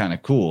that was kind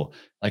of cool.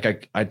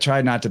 Like I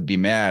tried not to be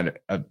mad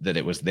that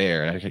it was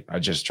there. I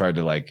just tried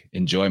to like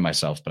enjoy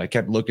myself, but I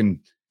kept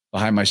looking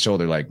behind my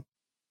shoulder, like,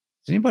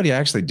 is anybody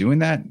actually doing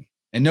that?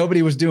 And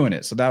nobody was doing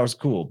it. So that was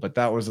cool. But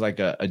that was like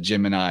a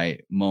Gemini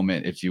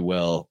moment, if you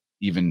will,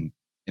 even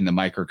in the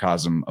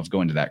microcosm of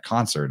going to that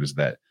concert, is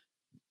that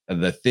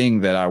the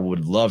thing that I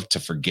would love to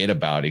forget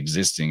about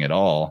existing at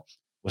all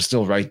was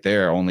still right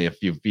there, only a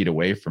few feet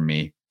away from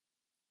me.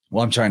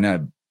 Well, I'm trying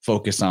to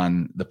focus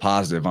on the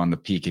positive, on the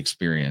peak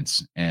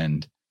experience.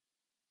 And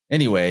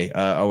anyway,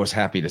 I was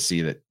happy to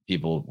see that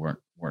people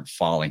weren't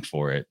falling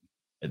for it,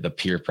 the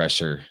peer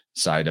pressure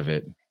side of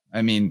it.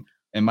 I mean,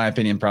 in my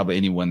opinion, probably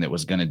anyone that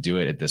was going to do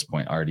it at this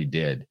point already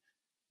did.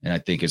 And I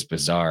think it's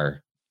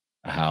bizarre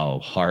how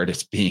hard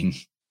it's being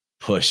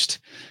pushed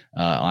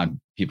on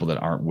people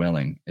that aren't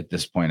willing at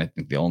this point. I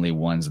think the only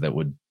ones that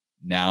would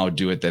now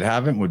do it that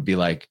haven't would be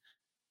like,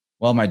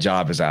 well, my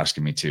job is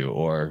asking me to,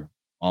 or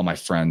all my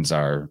friends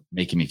are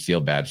making me feel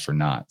bad for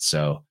not.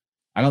 So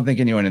I don't think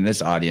anyone in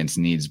this audience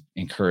needs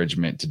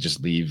encouragement to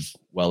just leave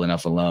well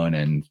enough alone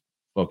and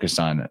focus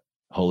on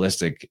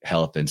holistic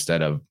health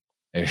instead of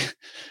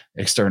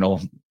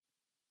external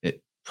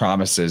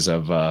promises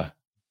of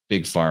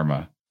big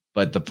pharma.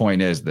 But the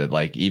point is that,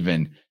 like,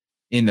 even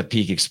in the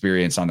peak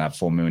experience on that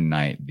full moon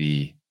night,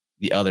 the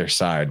other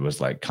side was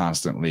like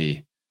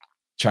constantly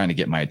trying to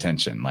get my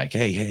attention. Like,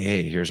 hey,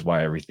 here's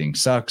why everything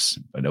sucks,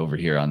 but over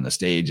here on the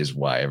stage is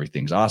why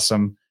everything's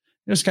awesome.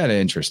 It was kind of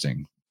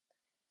interesting.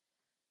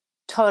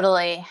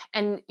 Totally.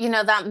 And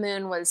that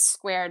moon was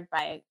squared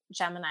by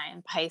Gemini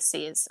and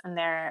Pisces, and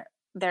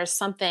there's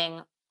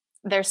something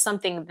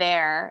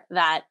there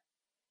that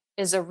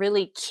is a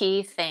really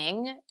key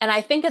thing. And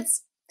I think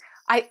it's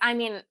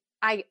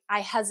I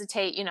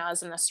hesitate,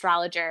 as an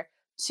astrologer,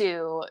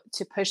 to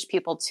push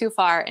people too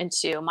far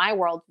into my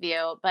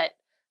worldview, but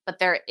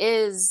there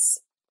is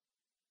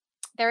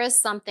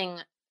something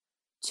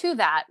to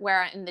that,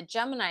 where in the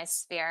Gemini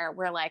sphere,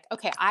 we're like,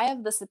 okay, I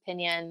have this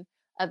opinion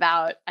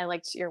about, I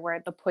liked your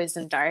word, the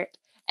poison dart,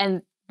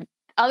 and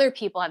other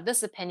people have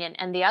this opinion,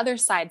 and the other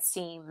side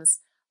seems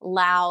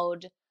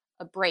loud,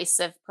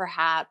 abrasive,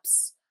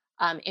 perhaps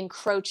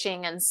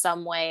encroaching in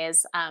some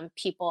ways.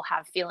 People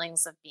have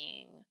feelings of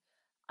being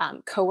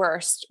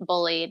coerced,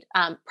 bullied,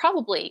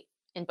 probably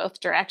in both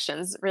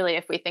directions, really,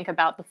 if we think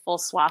about the full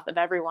swath of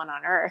everyone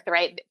on earth,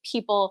 right?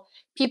 People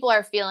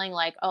are feeling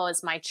like, oh,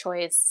 is my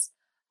choice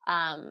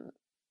allowed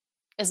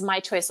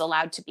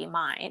to be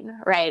mine,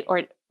 right?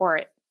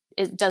 Or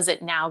does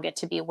it now get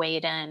to be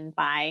weighed in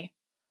by,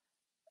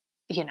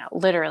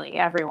 literally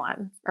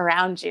everyone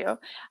around you?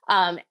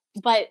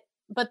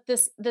 But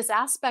this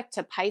aspect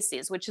to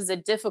Pisces, which is a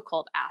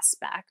difficult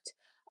aspect,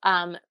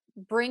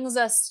 brings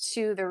us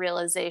to the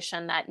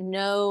realization that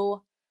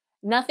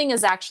nothing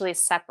is actually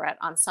separate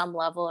on some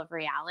level of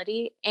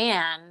reality,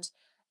 and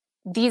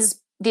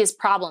these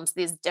problems,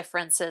 these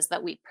differences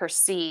that we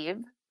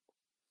perceive,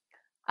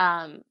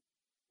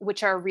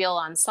 which are real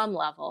on some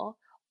level,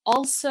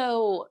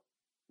 also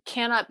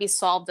cannot be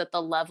solved at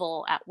the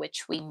level at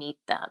which we meet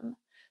them.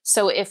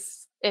 So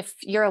if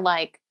you're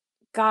like,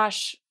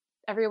 gosh,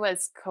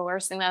 everyone's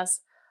coercing us,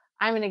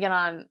 I'm going to get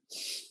on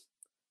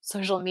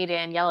social media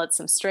and yell at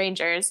some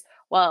strangers.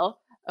 Well,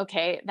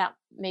 okay,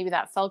 maybe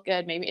that felt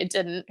good, maybe it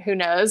didn't, who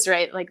knows,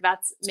 right? Like,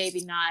 that's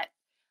maybe not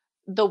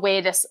the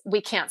way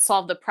we can't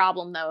solve the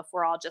problem, though, if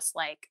we're all just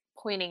like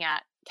pointing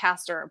at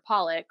Castor or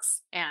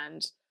Pollux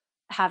and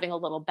having a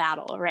little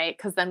battle, right?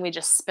 Because then we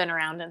just spin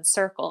around in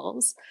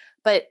circles.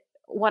 But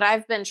what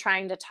I've been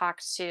trying to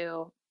talk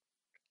to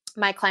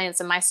my clients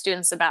and my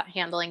students about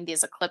handling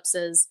these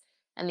eclipses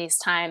and these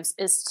times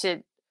is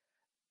to,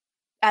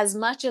 as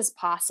much as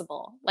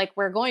possible, like,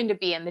 we're going to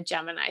be in the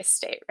Gemini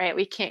state, right?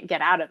 We can't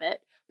get out of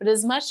it. But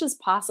as much as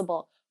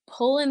possible,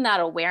 pull in that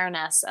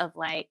awareness of,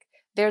 like,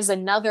 there's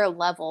another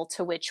level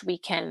to which we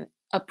can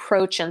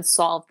approach and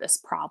solve this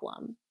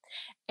problem.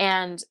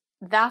 And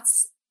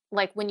that's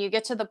like, when you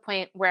get to the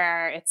point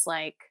where it's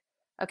like,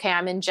 okay,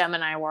 I'm in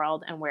Gemini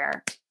world and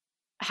we're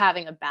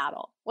having a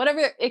battle,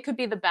 whatever. It could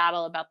be the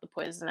battle about the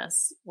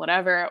poisonous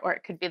whatever, or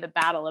it could be the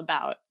battle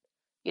about,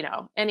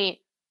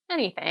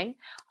 anything,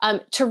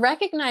 to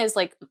recognize,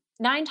 like,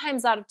 9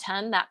 times out of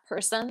 10, that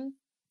person,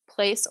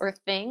 place, or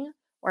thing,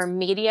 or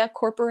media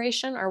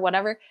corporation or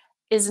whatever,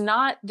 is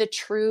not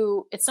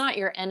it's not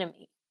your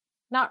enemy.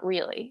 Not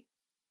really.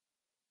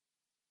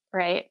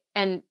 Right.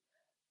 And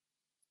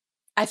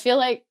I feel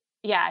like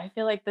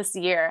this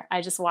year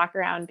I just walk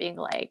around being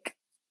like,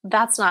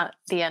 that's not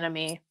the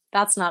enemy.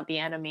 That's not the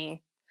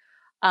enemy.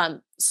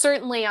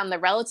 Certainly on the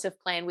relative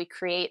plane, we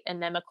create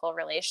inimical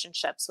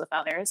relationships with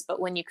others.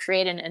 But when you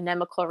create an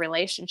inimical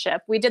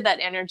relationship, we did that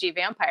energy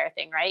vampire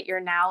thing, right?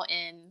 You're now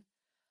in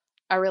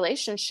a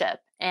relationship.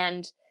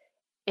 And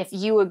if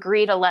you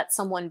agree to let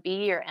someone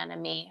be your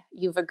enemy,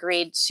 you've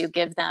agreed to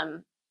give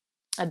them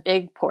a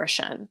big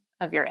portion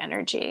of your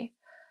energy.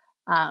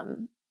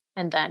 And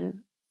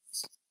then,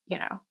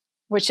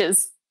 which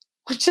is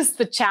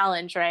the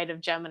challenge, right, of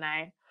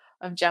Gemini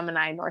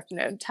North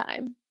Node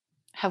time.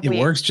 Have It we?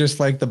 works just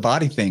like the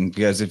body thing,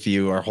 because if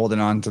you are holding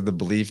on to the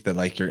belief that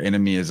like your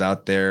enemy is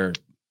out there,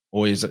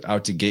 always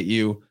out to get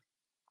you,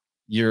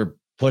 you're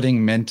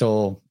putting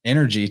mental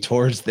energy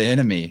towards the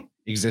enemy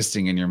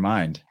existing in your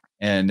mind.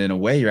 And in a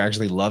way, you're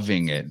actually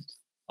loving it,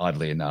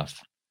 oddly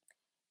enough,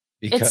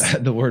 because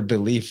It's the word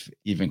belief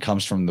even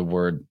comes from the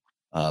word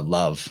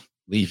love.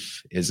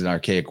 Leaf is an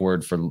archaic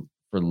word for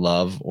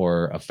love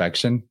or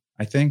affection,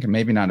 I think.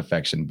 Maybe not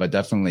affection, but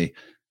definitely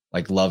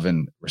like love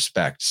and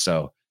respect.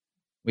 So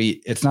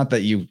it's not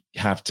that you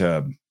have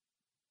to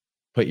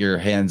put your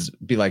hands,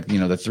 be like,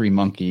 the three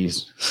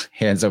monkeys,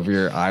 hands over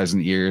your eyes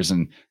and ears.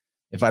 And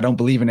if I don't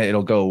believe in it,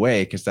 it'll go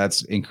away, because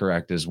that's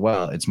incorrect as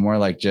well. It's more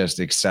like just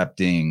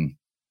accepting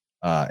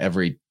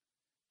every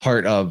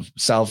part of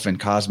self and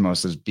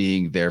cosmos as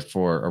being there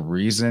for a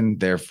reason,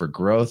 there for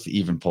growth,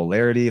 even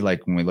polarity.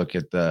 Like when we look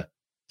at the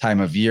time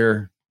of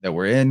year that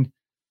we're in,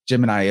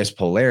 Gemini is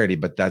polarity,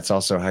 but that's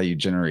also how you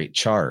generate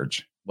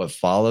charge. What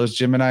follows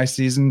Gemini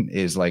season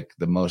is like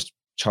the most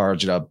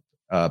charged up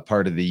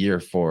part of the year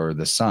for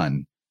the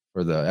sun,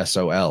 for the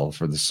SOL,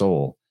 for the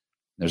soul.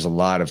 There's a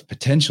lot of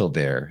potential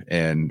there,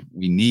 and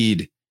we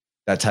need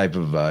that type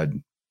of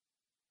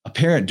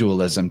apparent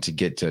dualism to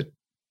get to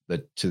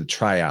the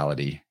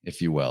triality,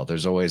 if you will.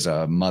 There's always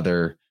a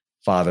mother,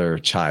 father,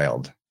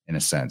 child, in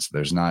a sense.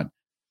 There's not,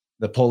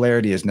 the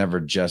polarity is never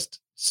just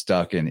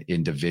stuck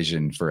in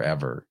division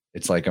forever.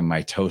 It's like a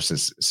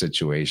mitosis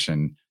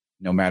situation,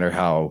 no matter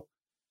how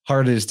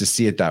hard it is to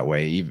see it that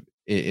way,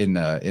 in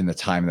the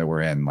time that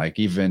we're in. Like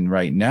even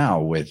right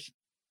now, with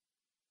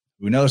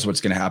who knows what's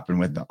going to happen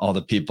with all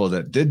the people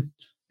that did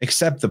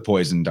accept the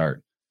poison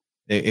dart.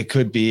 It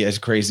could be as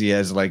crazy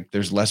as like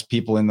there's less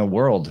people in the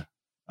world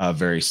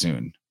very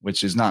soon,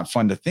 which is not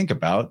fun to think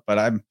about, but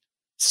I'm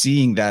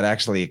seeing that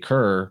actually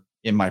occur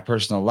in my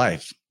personal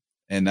life.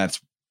 And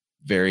that's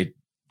very,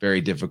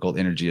 very difficult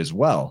energy as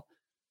well.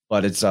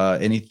 But it's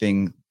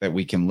anything that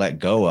we can let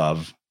go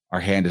of, our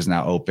hand is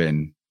now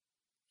open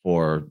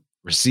for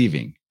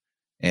receiving.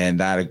 And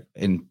that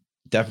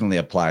definitely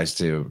applies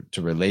to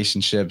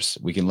relationships.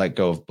 We can let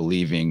go of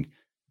believing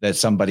that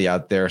somebody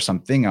out there,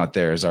 something out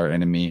there is our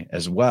enemy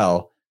as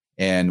well.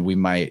 And we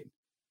might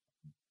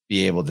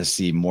be able to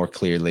see more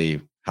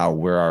clearly how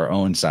we're our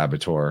own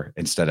saboteur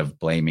instead of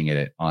blaming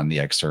it on the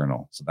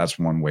external. So that's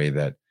one way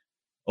that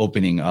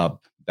opening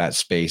up that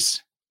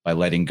space by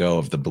letting go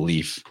of the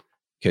belief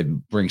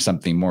could bring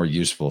something more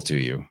useful to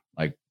you,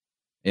 like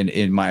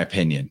in my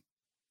opinion.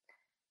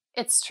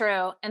 It's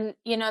true. And,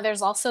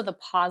 there's also the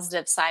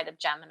positive side of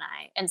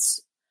Gemini. And,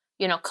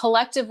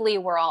 collectively,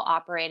 we're all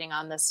operating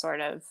on this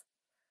sort of,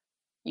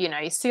 you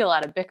see a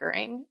lot of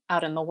bickering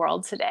out in the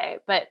world today.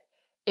 But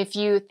if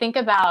you think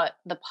about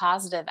the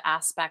positive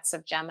aspects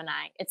of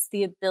Gemini, it's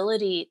the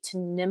ability to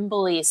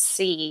nimbly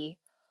see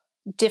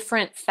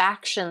different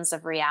factions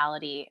of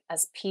reality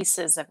as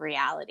pieces of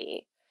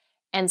reality.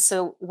 And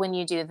so when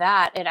you do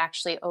that, it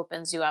actually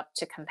opens you up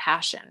to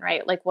compassion,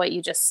 right? Like what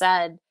you just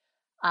said.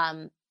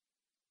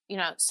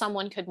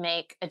 Someone could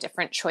make a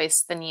different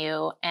choice than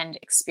you and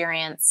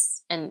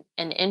experience an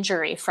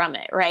injury from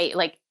it, right?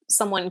 Like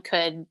something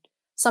could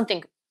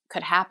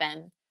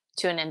happen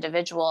to an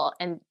individual,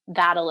 and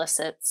that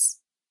elicits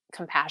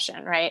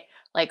compassion, right?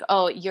 Like,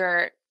 oh,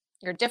 you're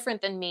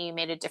different than me, you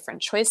made a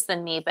different choice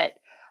than me, but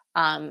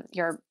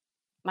you're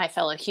my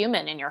fellow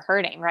human and you're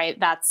hurting, right?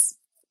 That's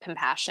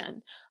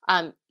compassion.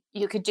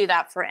 You could do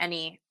that for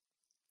any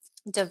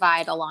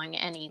divide along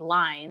any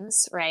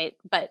lines, right?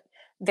 But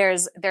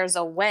there's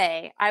a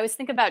way. I always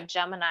think about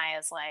Gemini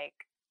as like,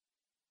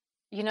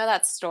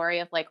 that story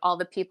of like all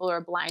the people who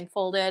are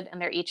blindfolded and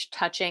they're each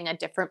touching a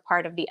different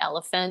part of the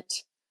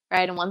elephant,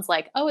 right? And one's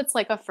like, oh, it's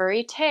like a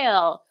furry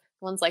tail.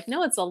 One's like,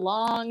 no, it's a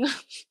long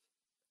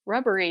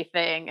rubbery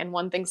thing. And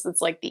one thinks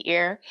it's like the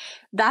ear.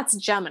 That's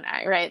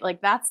Gemini, right? Like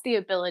that's the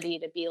ability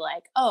to be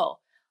like, oh,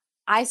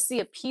 I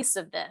see a piece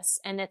of this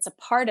and it's a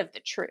part of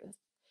the truth.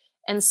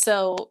 And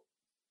so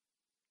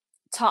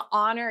to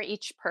honor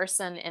each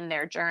person in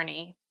their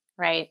journey,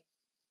 right,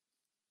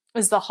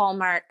 is the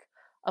hallmark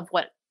of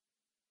what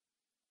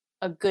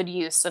a good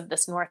use of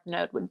this North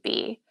Node would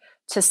be.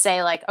 To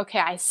say like, okay,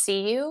 I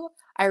see you.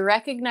 I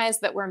recognize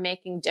that we're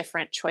making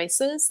different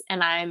choices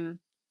and I'm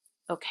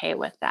okay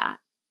with that.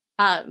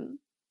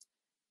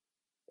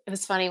 It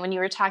was funny when you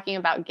were talking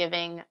about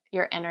giving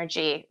your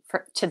energy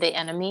to the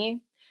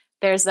enemy.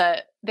 There's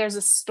a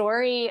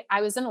story.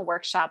 I was in a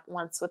workshop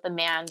once with a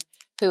man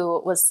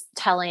who was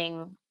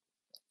telling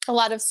a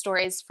lot of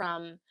stories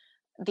from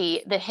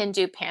the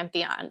Hindu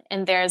pantheon,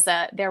 and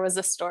there was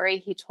a story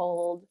he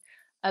told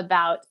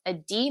about a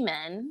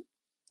demon.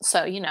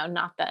 So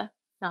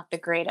not the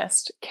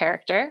greatest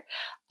character,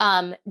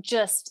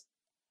 just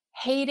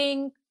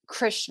hating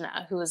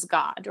Krishna, who is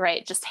God,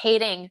 right? Just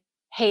hating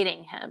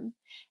him,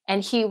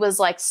 and he was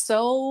like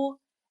so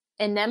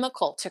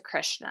inimical to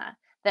Krishna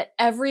that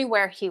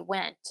everywhere he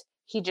went,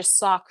 he just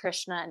saw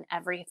Krishna in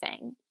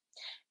everything.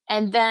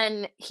 And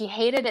then he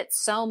hated it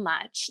so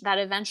much that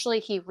eventually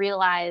he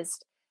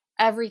realized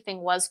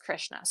everything was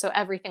Krishna. So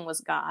everything was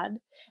God.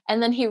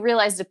 And then he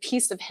realized a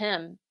piece of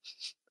him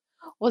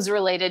was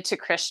related to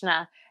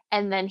Krishna,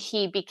 and then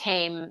he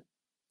became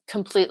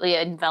completely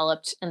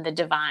enveloped in the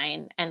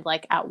divine and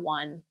like at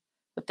one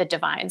with the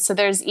divine. So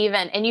there's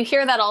even, and you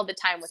hear that all the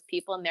time with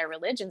people in their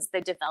religions,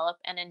 they develop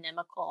an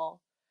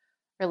inimical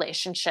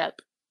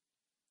relationship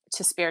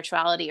to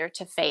spirituality or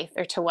to faith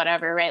or to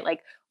whatever, right?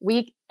 Like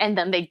and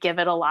then they give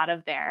it a lot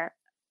of their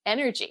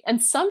energy.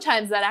 And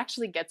sometimes that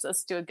actually gets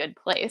us to a good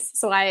place.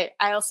 So I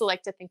also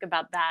like to think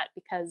about that,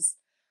 because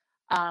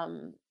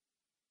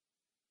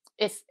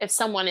if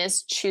someone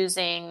is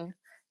choosing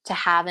to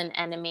have an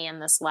enemy in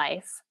this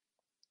life,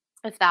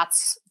 if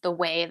that's the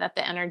way that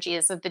the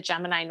energies of the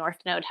Gemini North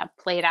Node have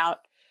played out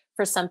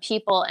for some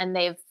people, and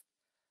they've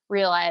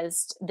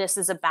realized, this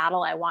is a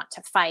battle I want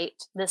to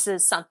fight, this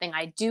is something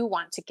I do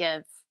want to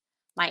give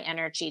my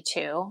energy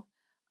to,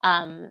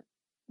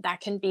 that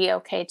can be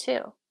okay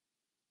too.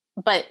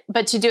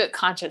 But to do it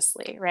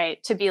consciously,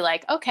 right? To be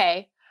like,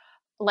 okay,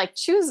 like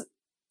choose,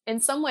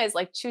 in some ways,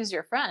 like choose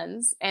your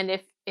friends. And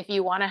if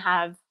you want to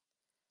have,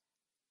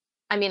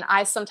 I mean,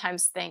 I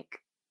sometimes think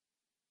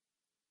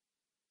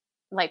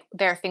like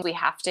there are things we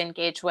have to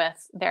engage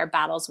with, there are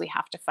battles we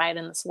have to fight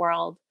in this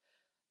world,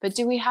 but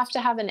do we have to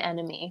have an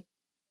enemy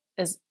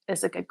is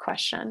a good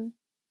question,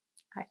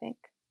 I think.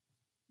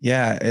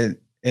 Yeah,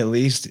 at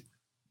least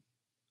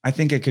I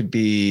think it could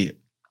be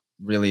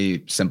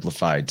really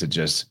simplified to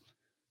just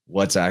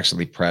what's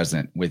actually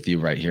present with you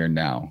right here and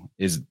now.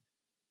 It's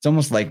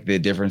almost like the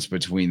difference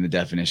between the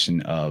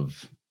definition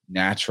of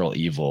natural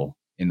evil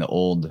in the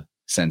old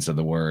sense of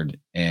the word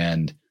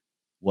and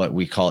what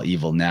we call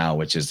evil now,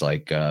 which is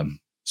like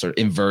sort of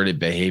inverted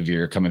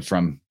behavior coming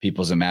from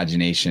people's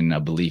imagination, a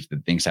belief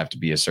that things have to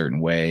be a certain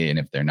way, and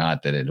if they're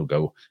not, that it'll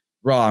go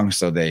wrong.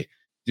 So they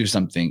do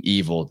something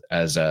evil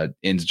as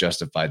ends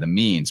justify the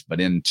means. But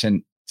in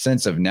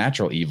sense of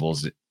natural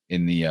evils,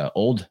 in the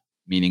old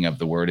meaning of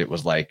the word, it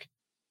was like,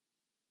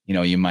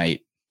 you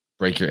might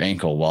break your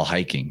ankle while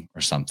hiking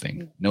or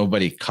something.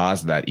 Nobody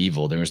caused that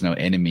evil. There was no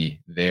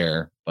enemy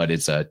there, but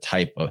it's a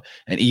type of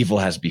an evil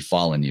has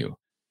befallen you.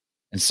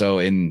 And so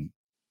in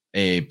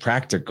a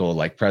practical,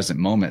 like present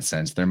moment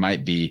sense, there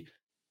might be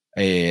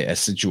a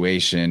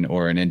situation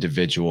or an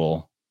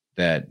individual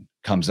that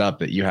comes up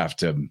that you have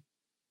to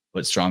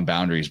put strong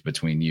boundaries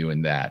between you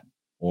and that,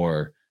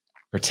 or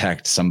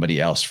protect somebody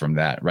else from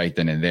that right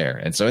then and there.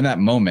 And so in that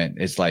moment,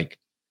 it's like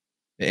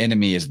the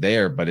enemy is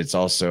there, but it's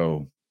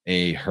also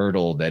a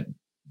hurdle that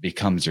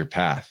becomes your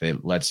path.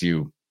 It gives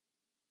you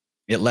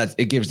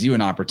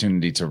an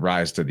opportunity to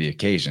rise to the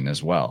occasion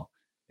as well.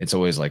 It's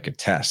always like a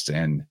test.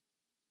 And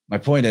my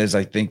point is,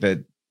 I think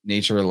that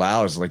nature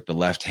allows like the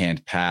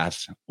left-hand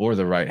path or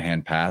the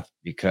right-hand path,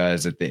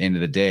 because at the end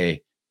of the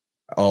day,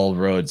 all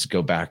roads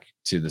go back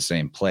to the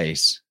same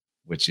place,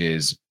 which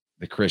is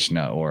the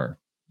Krishna, or,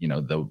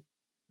 the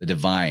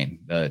divine,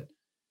 the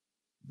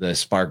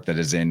spark that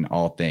is in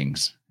all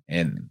things,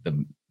 and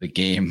the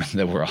game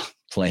that we're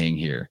playing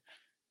here.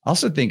 I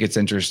also think it's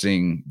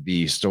interesting,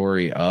 the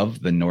story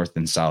of the North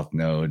and South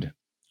Node.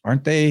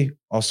 Aren't they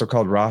also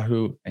called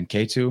Rahu and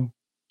Ketu?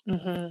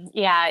 Mm-hmm.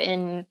 Yeah,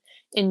 in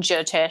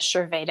Jyotish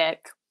or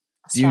Vedic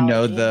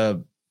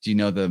astrology. Do you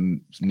know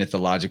the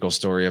mythological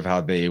story of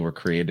how they were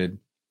created?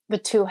 The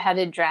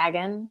two-headed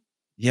dragon.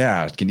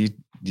 Yeah, do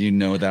you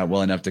know that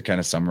well enough to kind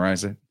of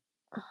summarize it?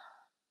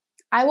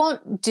 I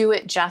won't do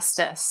it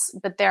justice,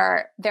 but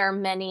there are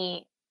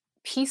many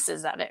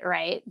pieces of it,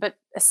 right? But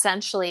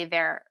essentially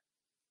they're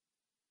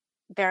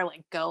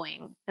like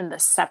going in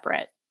this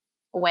separate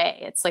way.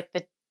 It's like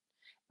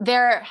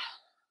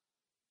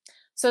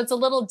so it's a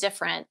little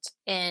different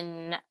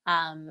in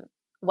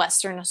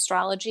Western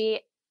astrology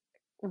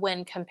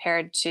when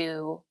compared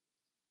to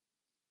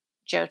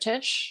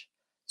Jyotish.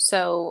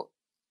 So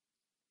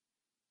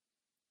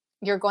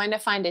you're going to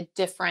find a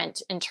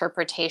different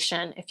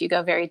interpretation if you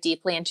go very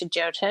deeply into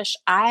Jyotish.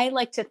 I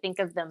like to think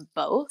of them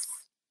both,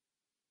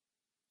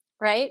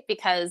 right?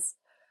 Because,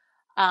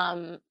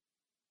 and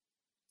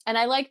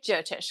I like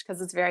Jyotish because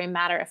it's very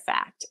matter of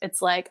fact.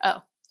 It's like,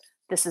 oh,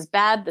 this is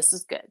bad, this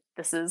is good,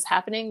 this is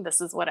happening,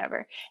 this is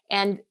whatever.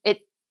 And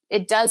it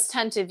does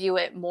tend to view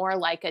it more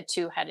like a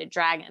two-headed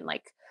dragon,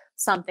 like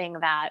something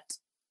that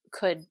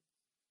could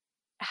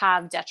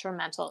have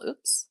detrimental,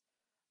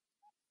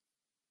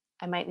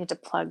 I might need to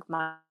plug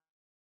my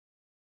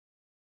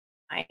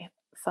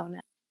phone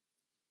in.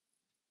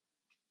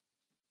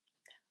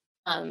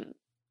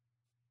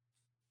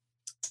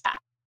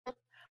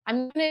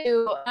 I'm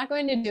not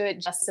going to do it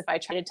just if I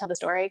try to tell the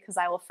story, because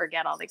I will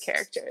forget all the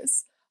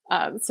characters.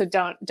 So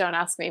don't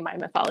ask me my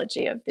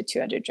mythology of the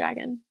two-headed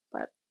dragon.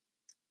 But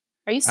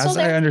are you still As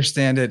there? I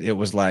understand it, it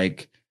was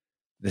like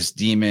this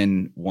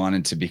demon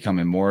wanted to become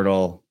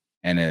immortal,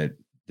 and it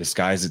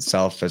disguised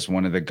itself as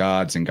one of the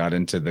gods and got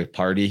into the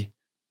party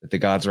that the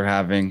gods were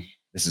having.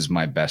 This is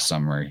my best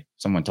summary.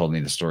 Someone told me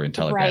the story in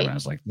Telegram, right, and I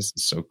was like, this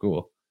is so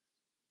cool.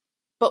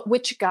 But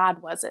which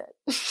god was it?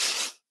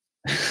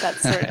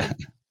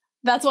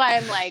 That's why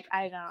I'm like,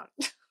 I don't.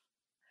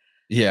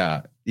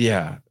 Yeah.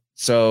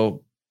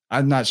 So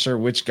I'm not sure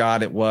which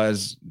god it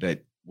was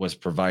that was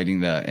providing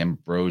the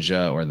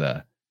ambrosia or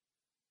the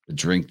the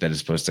drink that is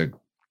supposed to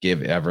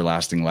give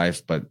everlasting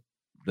life. But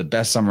the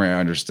best summary I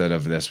understood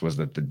of this was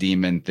that the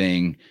demon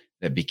thing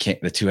that became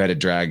the two-headed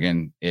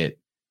dragon, it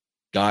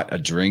got a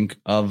drink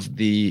of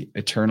the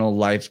eternal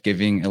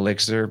life-giving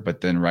elixir,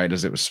 but then right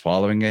as it was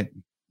swallowing it,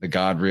 the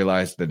god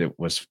realized that it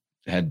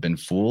had been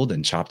fooled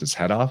and chopped its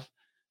head off.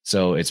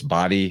 So its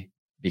body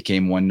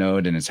became one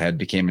node and its head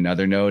became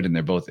another node, and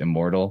they're both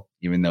immortal,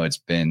 even though it's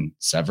been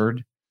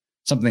severed.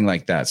 Something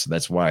like that. So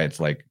that's why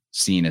it's like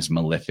seen as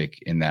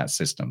malefic in that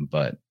system.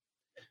 But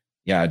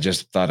yeah, I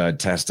just thought I'd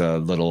test a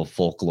little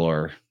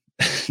folklore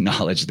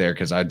knowledge there,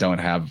 because I don't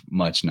have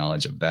much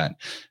knowledge of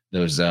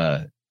those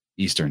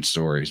Eastern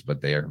stories,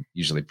 but they are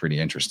usually pretty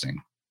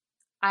interesting.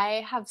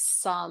 I have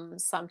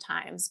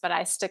sometimes, but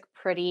I stick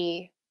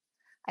pretty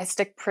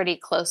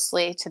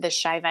closely to the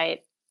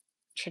Shaivite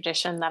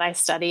tradition that I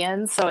study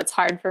in, so it's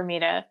hard for me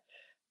to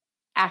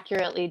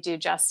accurately do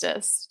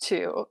justice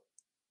to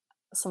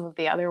some of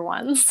the other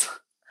ones.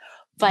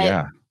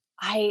 But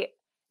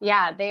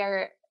they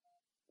are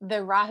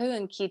the Rahu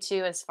and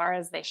Ketu, as far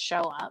as they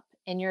show up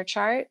in your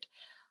chart.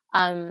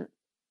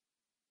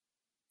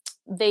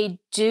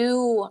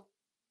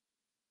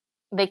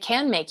 They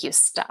can make you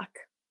stuck,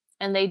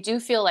 and they do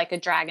feel like a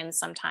dragon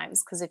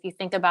sometimes, because if you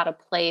think about a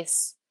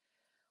place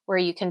where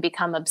you can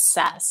become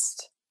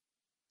obsessed,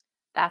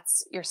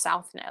 that's your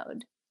south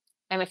node.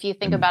 And if you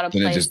think about a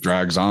place, it just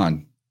drags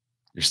on.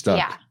 You're stuck.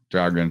 Yeah.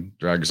 Dragon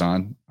drags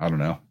on. I don't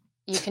know.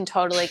 You can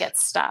totally get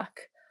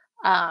stuck.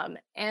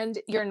 And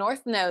your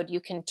north node, you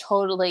can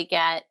totally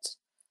get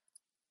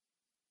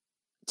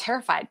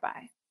terrified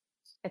by.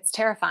 It's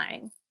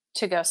terrifying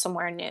to go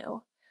somewhere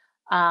new.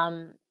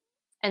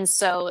 And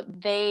so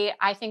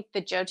I think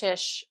the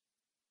Jyotish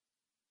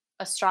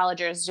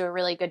astrologers do a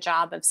really good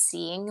job of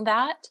seeing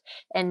that.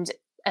 And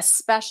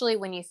especially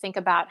when you think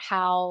about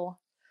how,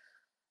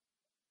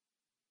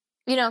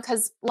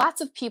 because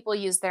lots of people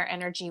use their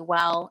energy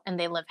well and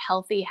they live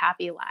healthy,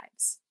 happy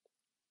lives.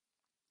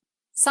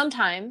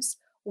 Sometimes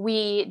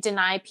we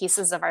deny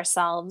pieces of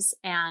ourselves,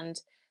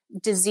 and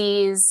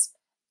disease,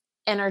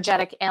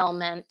 energetic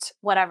ailment,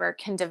 whatever,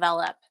 can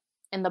develop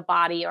in the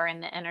body or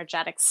in the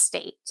energetic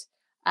state.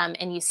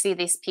 And you see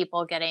these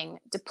people getting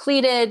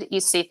depleted. You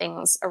see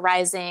things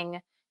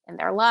arising in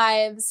their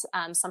lives,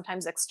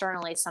 sometimes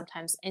externally,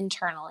 sometimes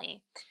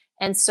internally.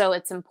 And so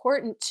it's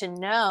important to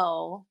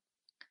know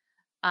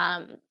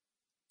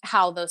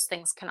how those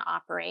things can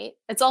operate.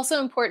 It's also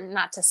important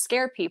not to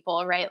scare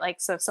people, right? Like,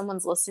 so if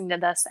someone's listening to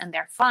this and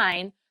they're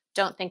fine,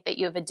 don't think that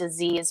you have a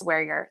disease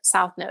where your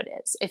south node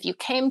is. If you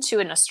came to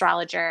an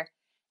astrologer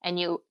and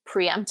you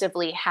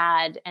preemptively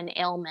had an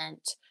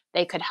ailment,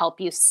 they could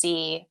help you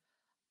see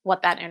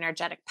what that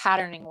energetic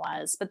patterning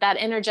was. But that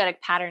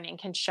energetic patterning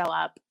can show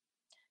up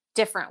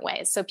different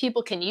ways. So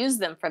people can use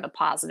them for the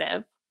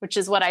positive, which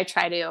is what I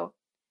try to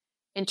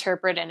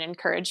interpret and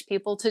encourage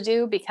people to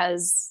do,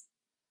 because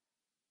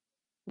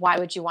why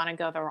would you want to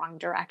go the wrong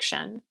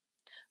direction?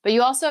 But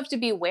you also have to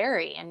be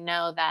wary and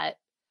know that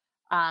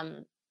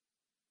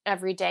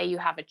every day you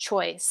have a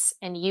choice,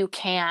 and you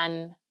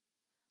can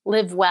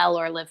live well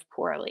or live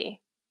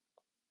poorly.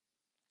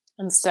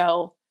 And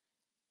so,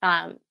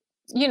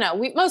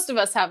 most of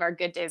us have our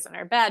good days and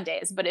our bad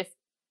days,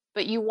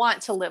 but you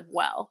want to live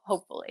well,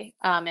 hopefully,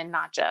 and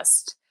not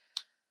just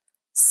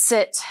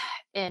sit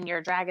in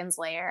your dragon's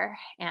lair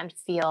and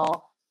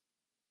feel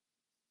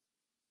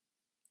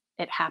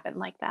it happen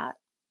like that.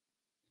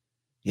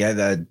 Yeah,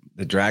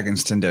 the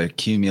dragons tend to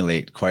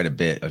accumulate quite a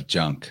bit of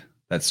junk.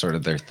 That's sort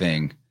of their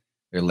thing.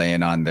 They're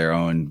laying on their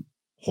own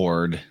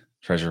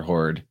treasure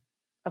hoard.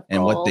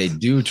 And what they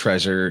do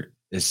treasure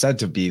is said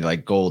to be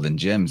like gold and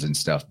gems and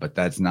stuff, but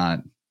that's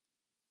not.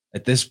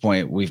 At this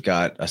point, we've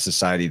got a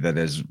society that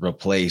has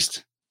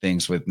replaced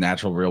things with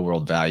natural real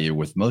world value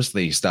with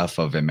mostly stuff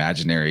of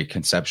imaginary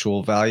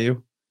conceptual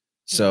value.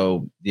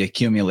 So the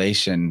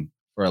accumulation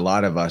for a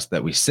lot of us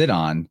that we sit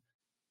on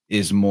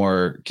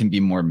can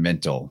be more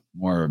mental,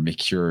 more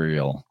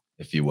mercurial,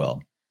 if you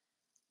will.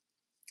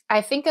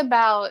 I think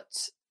about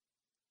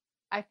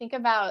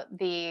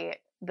the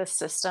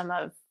system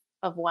of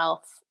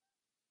wealth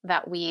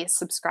that we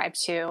subscribe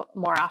to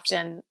more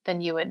often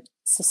than you would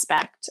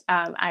suspect.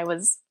 I've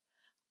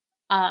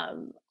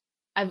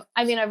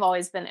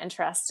always been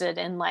interested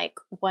in like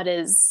what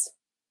is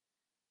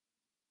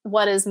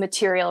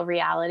material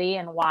reality,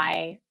 and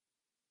why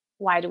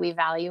do we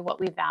value what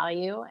we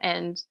value,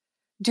 and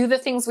do the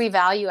things we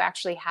value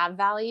actually have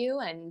value?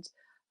 And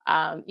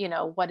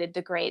what did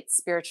the great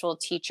spiritual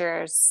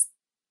teachers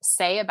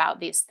say about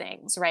these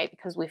things, right?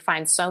 Because we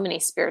find so many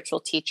spiritual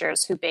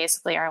teachers who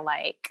basically are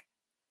like,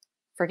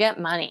 forget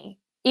money.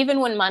 Even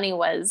when money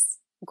was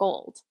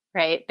gold,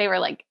 right? They were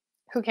like,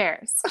 who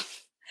cares?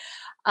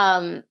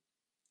 And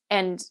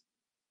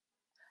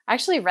I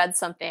actually read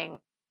something.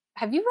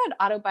 Have you read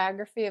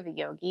Autobiography of a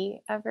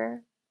Yogi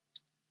ever?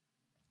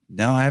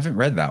 No, I haven't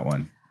read that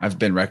one. I've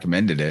been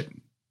recommended it.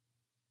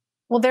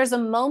 Well, there's a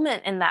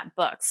moment in that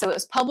book. So it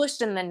was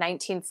published in the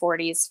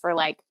 1940s for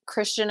like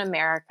Christian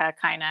America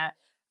kind of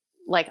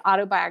like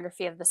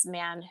autobiography of this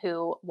man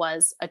who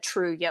was a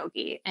true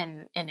yogi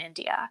in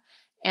India.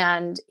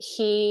 And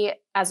he,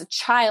 as a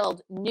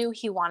child, knew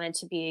he wanted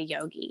to be a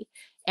yogi.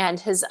 And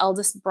his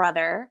eldest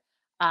brother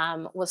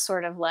was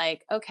sort of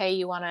like, okay,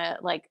 you want to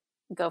like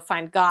go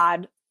find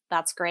God.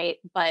 That's great.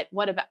 But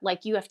what about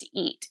like, you have to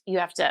eat, you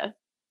have to,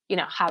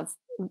 have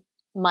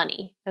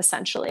money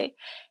essentially.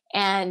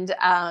 And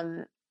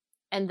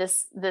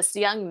this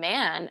young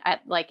man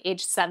at like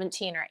age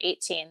 17 or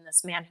 18,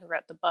 this man who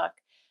wrote the book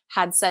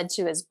had said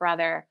to his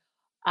brother,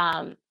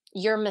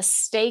 you're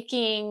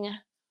mistaking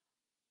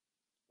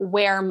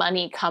where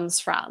money comes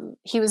from.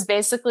 He was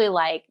basically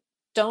like,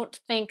 don't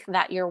think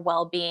that your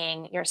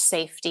well-being, your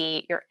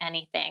safety, your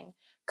anything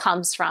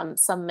comes from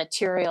some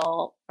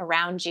material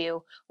around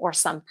you or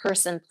some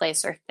person,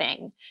 place, or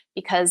thing,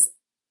 because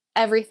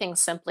everything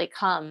simply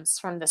comes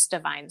from this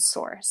divine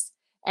source.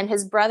 And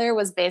his brother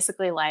was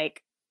basically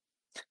like,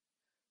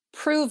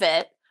 prove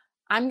it.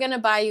 I'm going to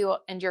buy you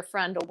and your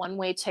friend a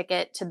one-way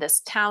ticket to this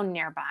town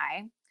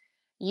nearby.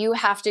 You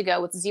have to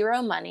go with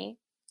zero money.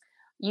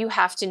 You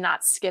have to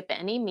not skip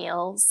any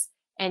meals,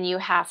 and you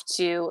have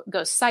to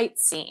go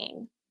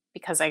sightseeing,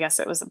 because I guess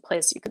it was a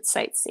place you could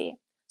sightsee.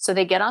 So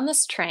they get on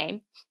this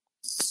train,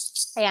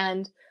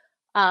 and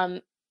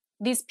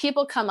these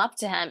people come up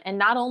to him, and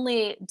not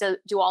only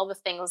do all the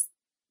things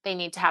they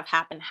need to have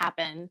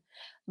happen,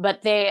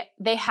 but they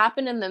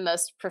happen in the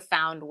most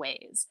profound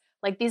ways.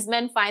 Like these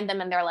men find them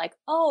and they're like,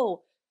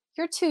 oh,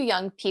 you're two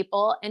young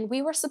people, and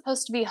we were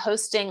supposed to be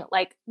hosting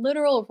like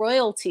literal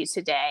royalty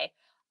today.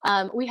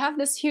 We have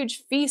this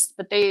huge feast,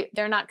 but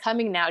they're not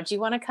coming now. Do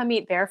you want to come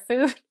eat their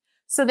food?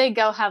 So they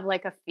go have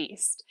like a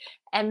feast.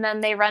 And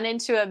then they run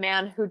into a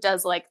man who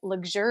does like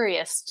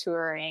luxurious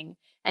touring.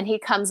 And he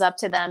comes up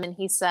to them and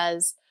he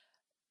says,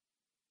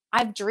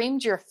 I've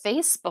dreamed your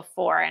face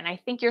before, and I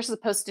think you're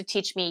supposed to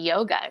teach me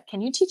yoga. Can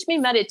you teach me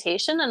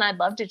meditation? And I'd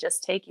love to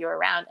just take you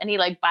around. And he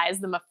like buys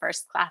them a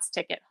first class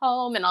ticket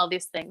home and all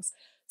these things.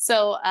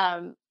 So,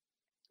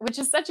 which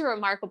is such a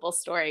remarkable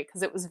story,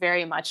 because it was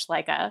very much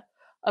like a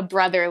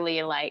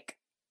brotherly, like,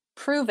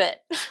 prove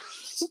it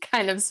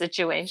kind of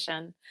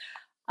situation.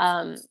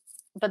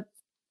 But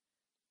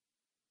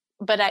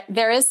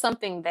there is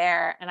something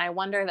there, and I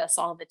wonder this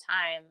all the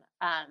time.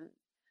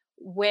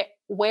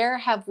 Where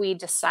have we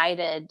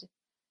decided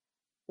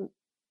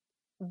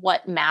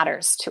what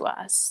matters to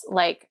us?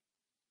 Like,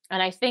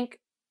 and I think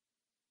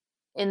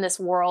in this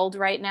world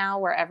right now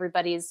where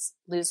everybody's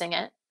losing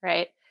it,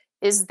 right?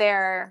 Is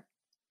there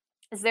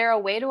a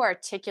way to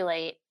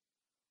articulate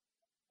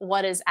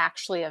what is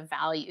actually of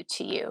value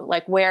to you?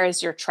 Like, where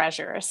is your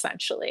treasure,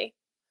 essentially?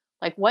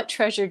 Like, what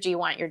treasure do you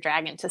want your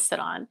dragon to sit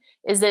on?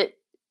 Is it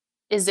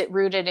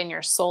rooted in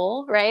your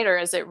soul, right? Or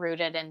is it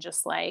rooted in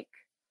just like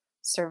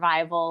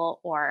survival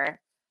or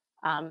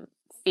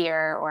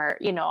fear, or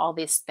all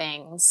these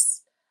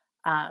things?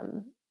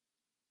 It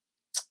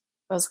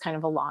was kind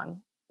of a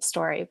long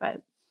story,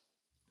 but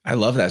I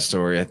love that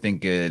story. I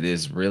think it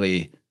is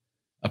really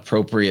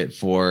appropriate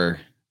for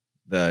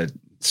the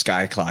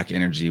sky clock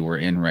energy we're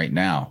in right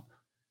now.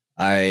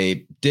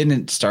 I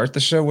didn't start the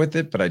show with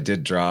it, but I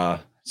did draw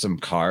some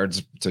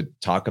cards to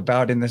talk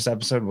about in this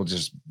episode. We'll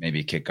just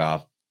maybe kick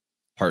off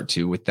part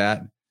 2 with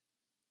that.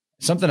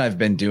 Something I've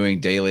been doing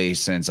daily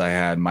since I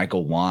had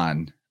Michael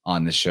Wan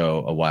on the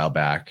show a while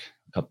back,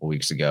 a couple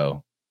weeks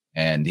ago.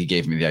 And he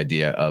gave me the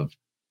idea of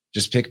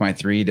just pick my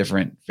 3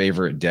 different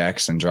favorite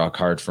decks and draw a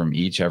card from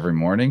each every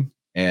morning.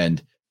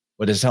 And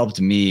what has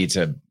helped me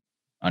to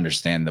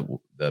understand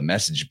the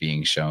message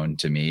being shown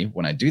to me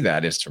when I do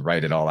that is to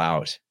write it all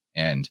out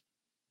and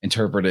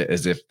interpret it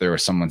as if there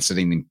was someone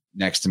sitting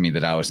next to me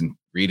that I was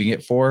reading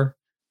it for.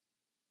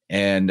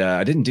 And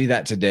I didn't do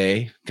that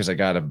today because I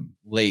got a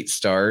late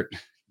start,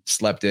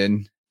 slept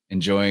in,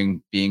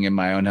 enjoying being in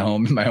my own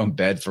home, in my own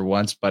bed for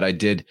once. But I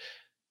did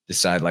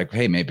decide like,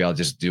 hey, maybe I'll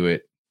just do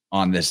it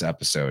on this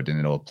episode and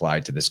it'll apply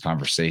to this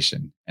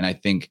conversation. And I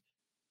think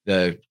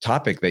the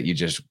topic that you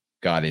just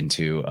got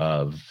into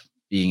of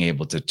being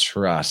able to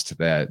trust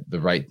that the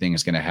right thing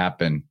is going to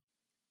happen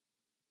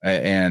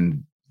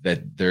and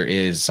that there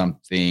is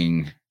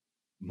something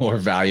more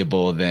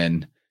valuable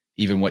than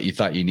even what you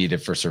thought you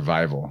needed for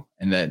survival,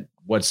 and that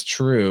what's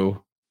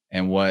true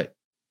and what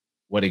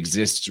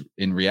exists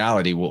in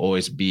reality will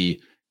always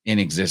be in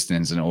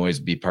existence and always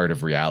be part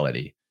of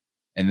reality.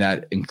 And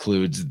that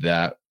includes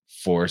that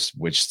force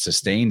which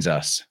sustains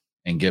us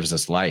and gives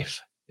us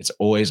life. It's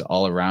always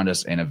all around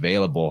us and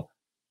available.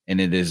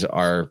 And it is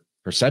our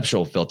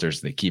perceptual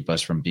filters that keep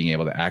us from being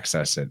able to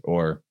access it,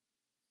 or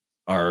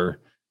our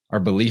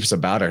beliefs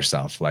about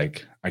ourselves.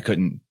 Like I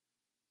couldn't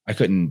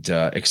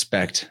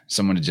expect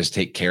someone to just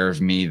take care of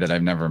me that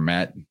I've never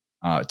met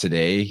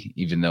today,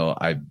 even though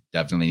I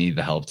definitely need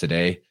the help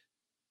today.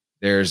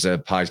 There's a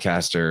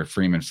podcaster,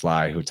 Freeman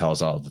Fly, who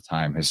tells all the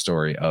time his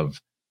story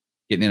of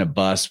getting in a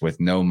bus with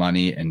no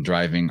money and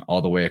driving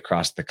all the way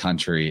across the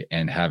country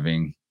and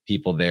having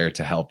people there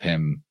to help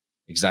him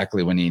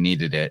exactly when he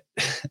needed it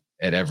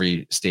at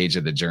every stage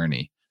of the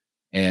journey.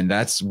 And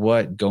that's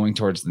what going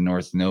towards the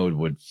North Node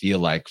would feel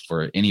like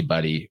for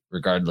anybody,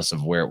 regardless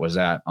of where it was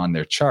at on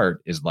their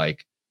chart, is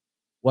like,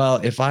 well,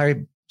 if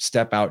I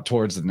step out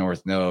towards the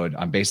North Node,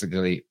 I'm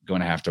basically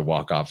going to have to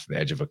walk off the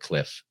edge of a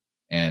cliff.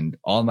 And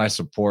all my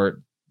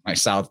support, my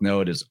South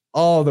Node, is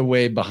all the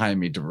way behind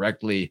me,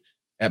 directly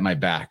at my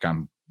back.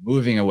 I'm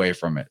moving away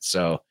from it.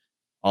 So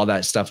all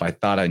that stuff I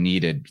thought I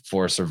needed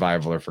for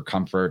survival or for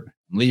comfort,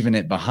 I'm leaving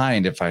it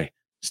behind if I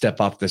step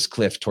off this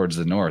cliff towards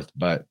the north.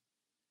 But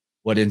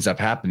what ends up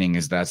happening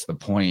is that's the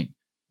point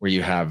where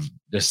you have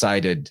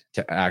decided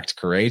to act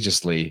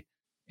courageously,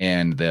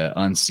 and the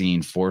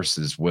unseen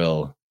forces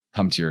will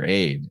come to your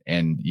aid.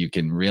 And you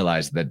can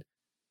realize that,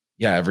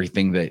 yeah,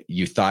 everything that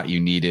you thought you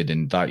needed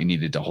and thought you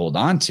needed to hold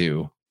on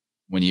to,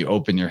 when you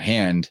open your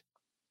hand,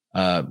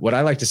 what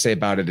I like to say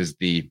about it is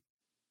the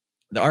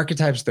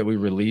archetypes that we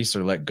release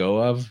or let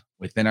go of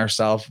within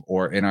ourselves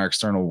or in our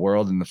external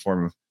world in the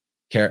form of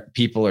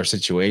people or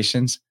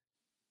situations,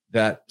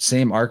 that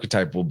same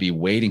archetype will be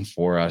waiting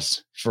for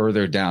us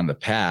further down the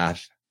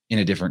path in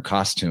a different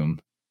costume.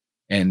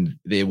 And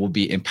they will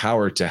be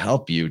empowered to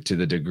help you to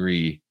the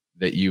degree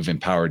that you've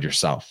empowered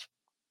yourself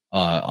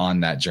on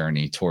that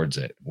journey towards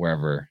it,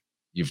 wherever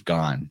you've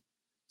gone.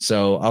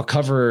 So I'll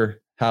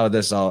cover how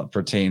this all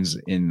pertains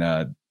in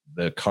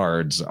the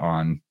cards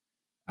on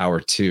hour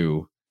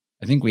 2.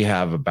 I think we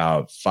have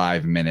about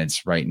 5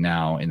 minutes right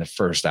now in the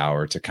first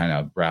hour to kind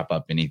of wrap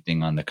up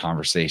anything on the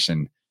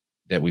conversation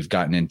that we've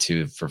gotten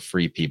into for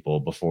free people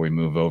before we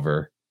move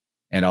over.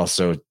 And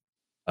also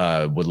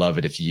would love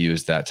it if you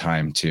use that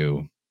time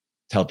to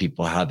tell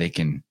people how they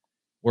can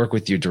work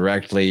with you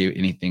directly,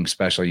 anything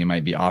special you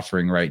might be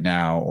offering right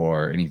now,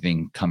 or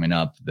anything coming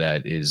up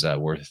that is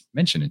worth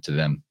mentioning to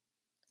them.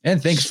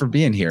 And thanks for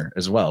being here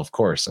as well. Of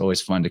course,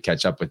 always fun to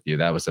catch up with you.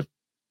 That was a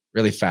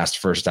really fast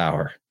first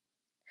hour.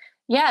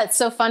 Yeah, it's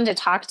so fun to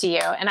talk to you.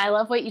 And I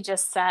love what you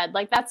just said.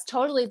 Like, that's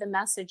totally the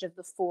message of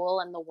the Fool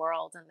and the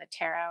world and the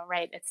tarot,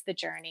 right? It's the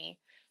journey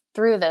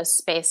through those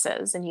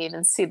spaces. And you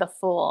even see the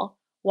Fool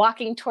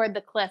walking toward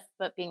the cliff,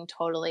 but being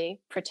totally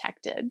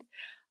protected.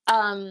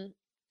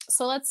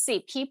 So let's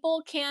see.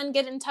 People can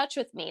get in touch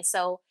with me.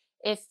 So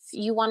if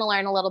you want to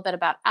learn a little bit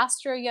about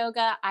Astro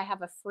Yoga, I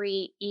have a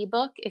free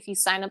ebook. If you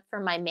sign up for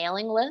my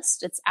mailing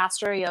list, it's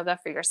Astro Yoga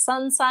for your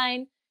sun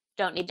sign.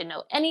 Don't need to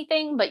know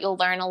anything, but you'll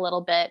learn a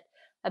little bit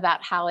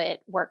about how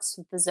it works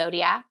with the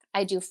zodiac.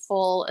 I do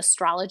full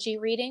astrology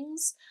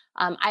readings.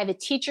 I have a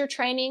teacher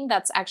training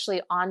that's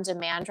actually on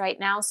demand right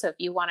now. So if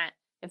you want to,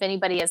 if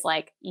anybody is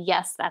like,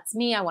 yes, that's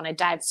me, I want to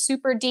dive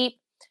super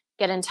deep,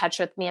 get in touch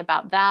with me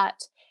about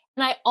that.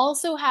 And I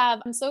also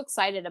have, I'm so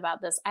excited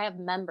about this, I have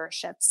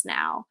memberships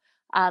now.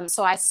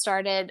 So I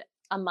started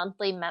a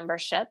monthly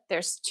membership.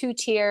 There's 2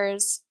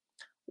 tiers.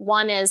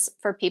 One is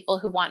for people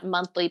who want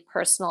monthly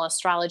personal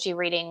astrology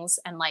readings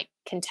and like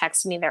can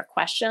text me their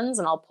questions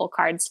and I'll pull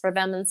cards for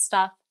them and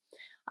stuff.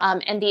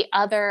 And the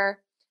other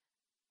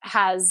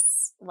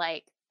has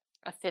like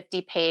a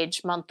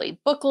 50-page monthly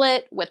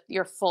booklet with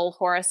your full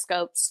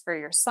horoscopes for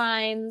your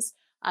signs,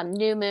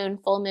 new moon,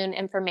 full moon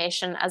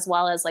information, as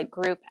well as like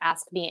group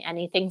Ask Me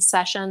Anything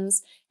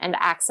sessions and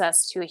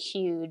access to a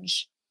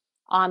huge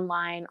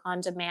online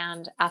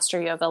on-demand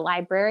Astro Yoga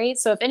library.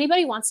 So if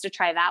anybody wants to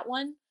try that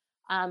one,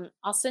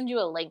 I'll send you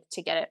a link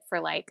to get it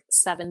for like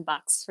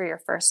 $7 for your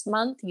first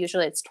month.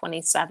 Usually it's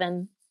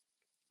 $27,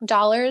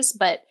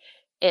 but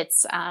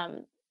it's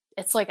a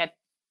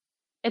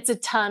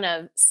ton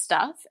of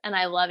stuff. And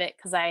I love it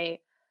because I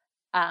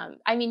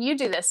mean, you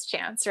do this,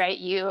 Chance, right?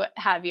 You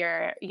have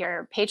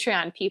your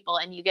Patreon people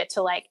and you get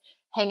to like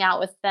hang out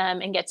with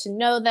them and get to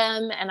know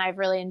them. And I've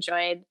really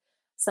enjoyed,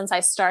 since I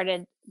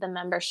started the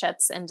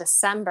memberships in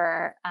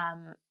December,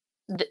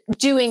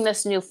 doing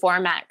this new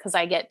format, because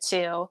I get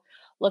to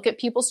look at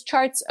people's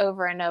charts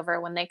over and over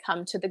when they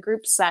come to the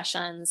group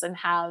sessions and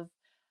have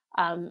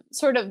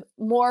sort of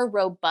more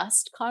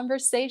robust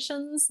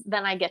conversations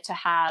than I get to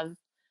have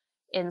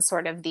in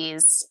sort of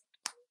these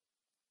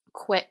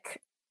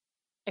quick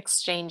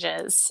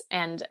exchanges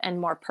and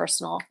more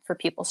personal for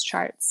people's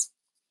charts.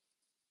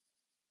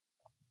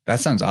 That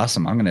sounds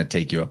awesome. I'm going to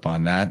take you up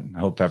on that. I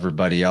hope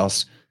everybody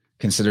else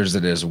considers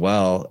it as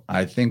well.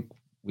 I think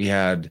we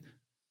had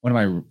one of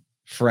my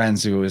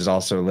friends who is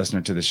also a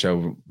listener to the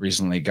show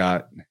recently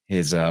got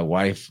his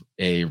wife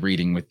a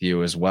reading with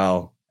you as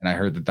well. And I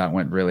heard that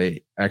went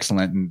really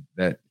excellent and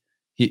that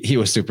he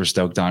was super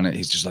stoked on it.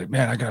 He's just like,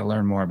 man, I got to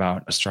learn more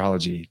about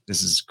astrology.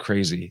 This is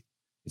crazy.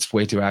 It's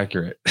way too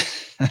accurate.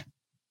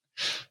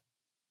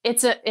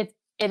 It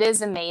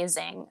is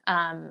amazing.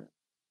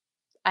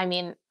 I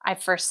mean, I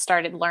first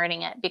started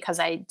learning it because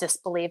I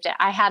disbelieved it.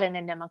 I had an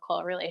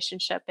inimical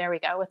relationship, there we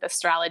go, with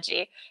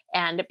astrology,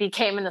 and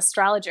became an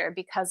astrologer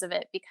because of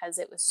it, because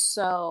it was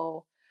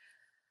so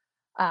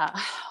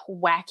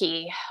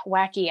wacky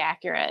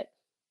accurate.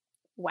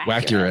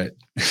 Waccurate.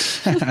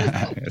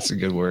 That's a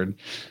good word.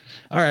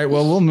 All right,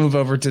 well, we'll move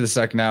over to the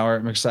second hour.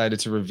 I'm excited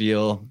to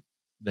reveal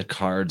the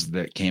cards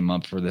that came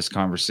up for this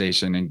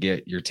conversation and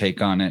get your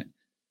take on it.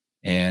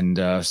 And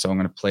so I'm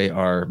going to play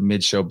our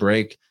mid-show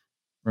break.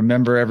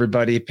 Remember,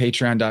 everybody,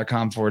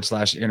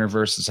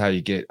 patreon.com/Interverse is how you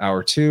get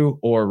hour 2,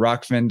 or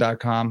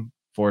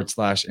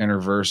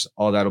rockfin.com/Interverse.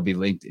 All that'll be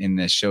linked in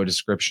the show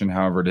description,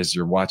 however it is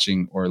you're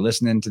watching or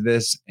listening to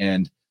this.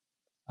 And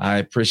I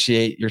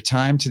appreciate your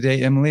time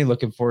today, Emily.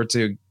 Looking forward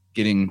to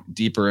getting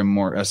deeper and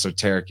more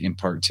esoteric in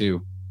part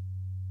 2.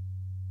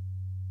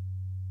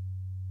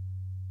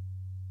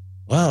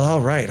 Well,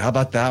 all right. How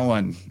about that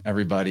one,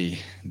 everybody?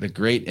 The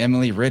great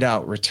Emily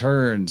Ridout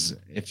returns.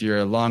 If you're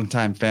a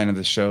longtime fan of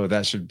the show,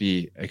 that should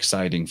be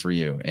exciting for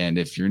you. And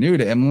if you're new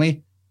to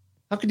Emily,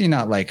 how could you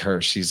not like her?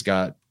 She's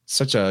got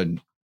such a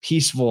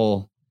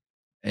peaceful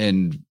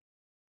and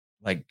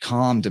like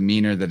calm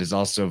demeanor that is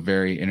also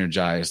very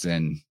energized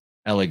and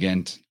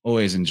elegant.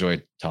 Always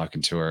enjoyed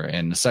talking to her.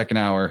 And the second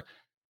hour,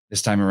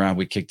 this time around,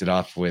 we kicked it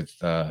off with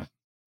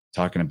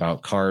talking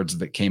about cards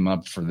that came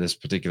up for this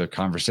particular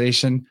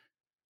conversation.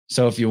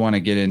 So if you want to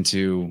get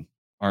into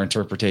our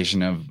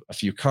interpretation of a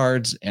few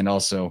cards and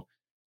also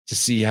to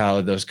see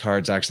how those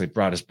cards actually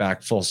brought us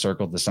back full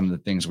circle to some of the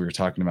things we were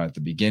talking about at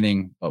the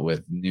beginning, but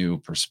with new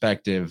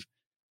perspective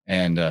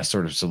and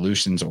sort of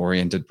solutions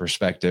oriented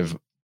perspective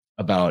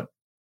about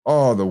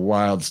all the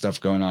wild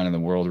stuff going on in the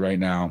world right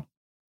now.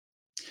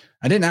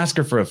 I didn't ask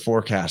her for a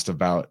forecast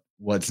about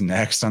what's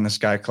next on the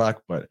sky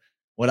clock, but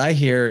what I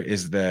hear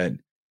is that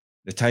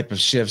the type of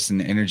shifts and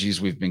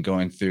energies we've been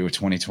going through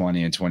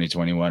 2020 and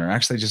 2021 are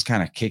actually just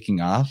kind of kicking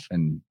off,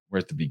 and we're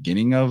at the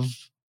beginning of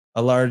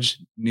a large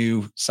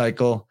new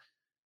cycle,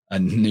 a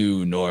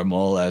new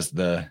normal, as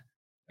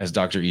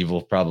Dr.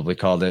 Evil probably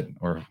called it,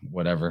 or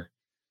whatever.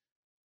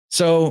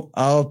 So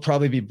I'll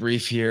probably be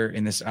brief here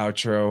in this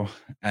outro.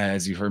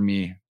 As you heard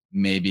me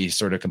maybe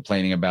sort of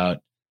complaining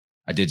about,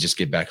 I did just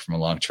get back from a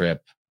long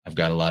trip. I've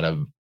got a lot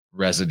of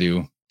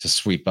residue to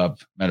sweep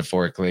up,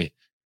 metaphorically.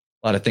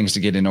 A lot of things to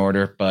get in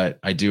order, but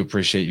I do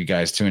appreciate you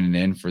guys tuning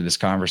in for this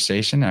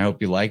conversation. I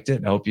hope you liked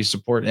it. I hope you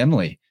support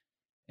Emily,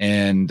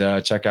 and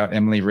check out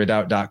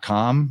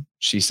emilyridout.com.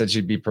 She said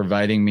she'd be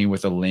providing me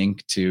with a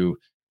link to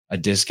a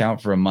discount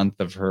for a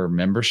month of her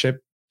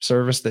membership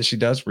service that she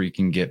does, where you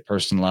can get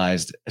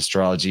personalized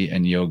astrology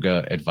and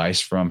yoga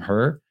advice from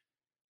her.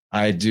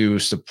 I do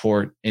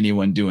support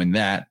anyone doing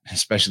that,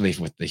 especially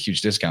with the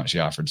huge discount she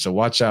offered. So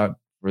watch out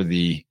for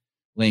the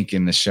link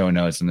in the show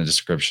notes in the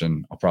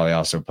description. I'll probably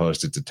also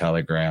post it to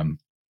Telegram.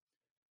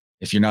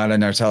 If you're not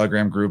in our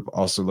Telegram group,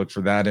 also look for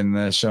that in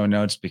the show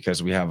notes,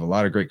 because we have a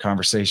lot of great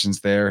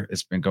conversations there.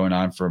 It's been going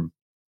on for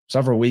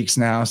several weeks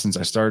now since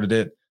I started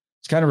it.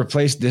 It's kind of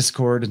replaced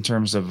Discord in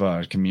terms of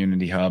a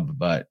community hub,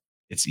 but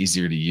it's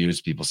easier to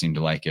use. People seem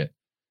to like it.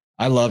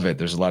 I love it.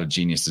 There's a lot of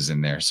geniuses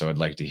in there. So I'd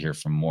like to hear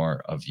from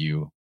more of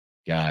you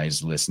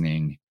guys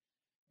listening,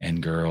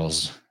 and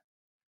girls.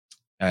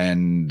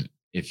 And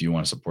if you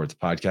want to support the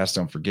podcast,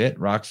 don't forget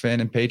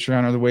Rockfin and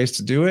Patreon are the ways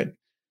to do it.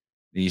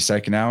 The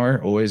second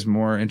hour, always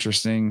more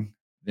interesting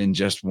than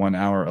just 1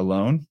 hour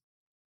alone.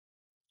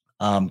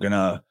 I'm going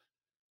to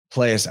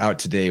play us out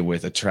today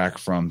with a track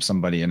from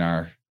somebody in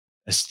an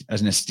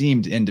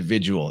esteemed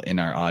individual in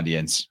our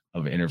audience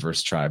of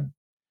Interverse Tribe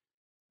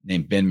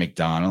named Ben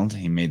McDonald.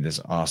 He made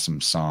this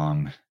awesome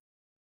song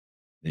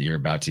that you're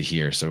about to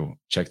hear. So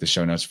check the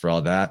show notes for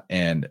all that.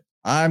 And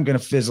I'm going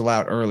to fizzle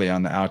out early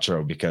on the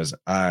outro because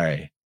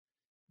I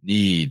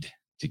need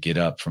to get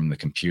up from the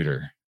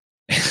computer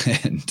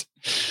and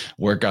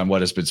work on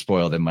what has been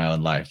spoiled in my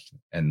own life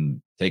and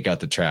take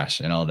out the trash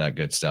and all that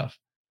good stuff.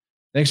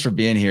 Thanks for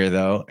being here,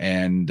 though,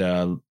 and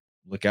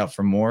look out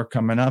for more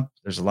coming up.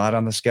 There's a lot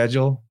on the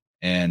schedule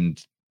and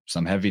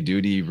some heavy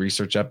duty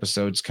research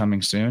episodes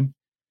coming soon.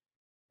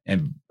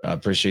 And I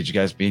appreciate you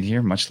guys being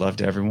here. Much love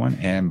to everyone,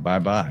 and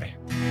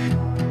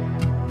bye-bye.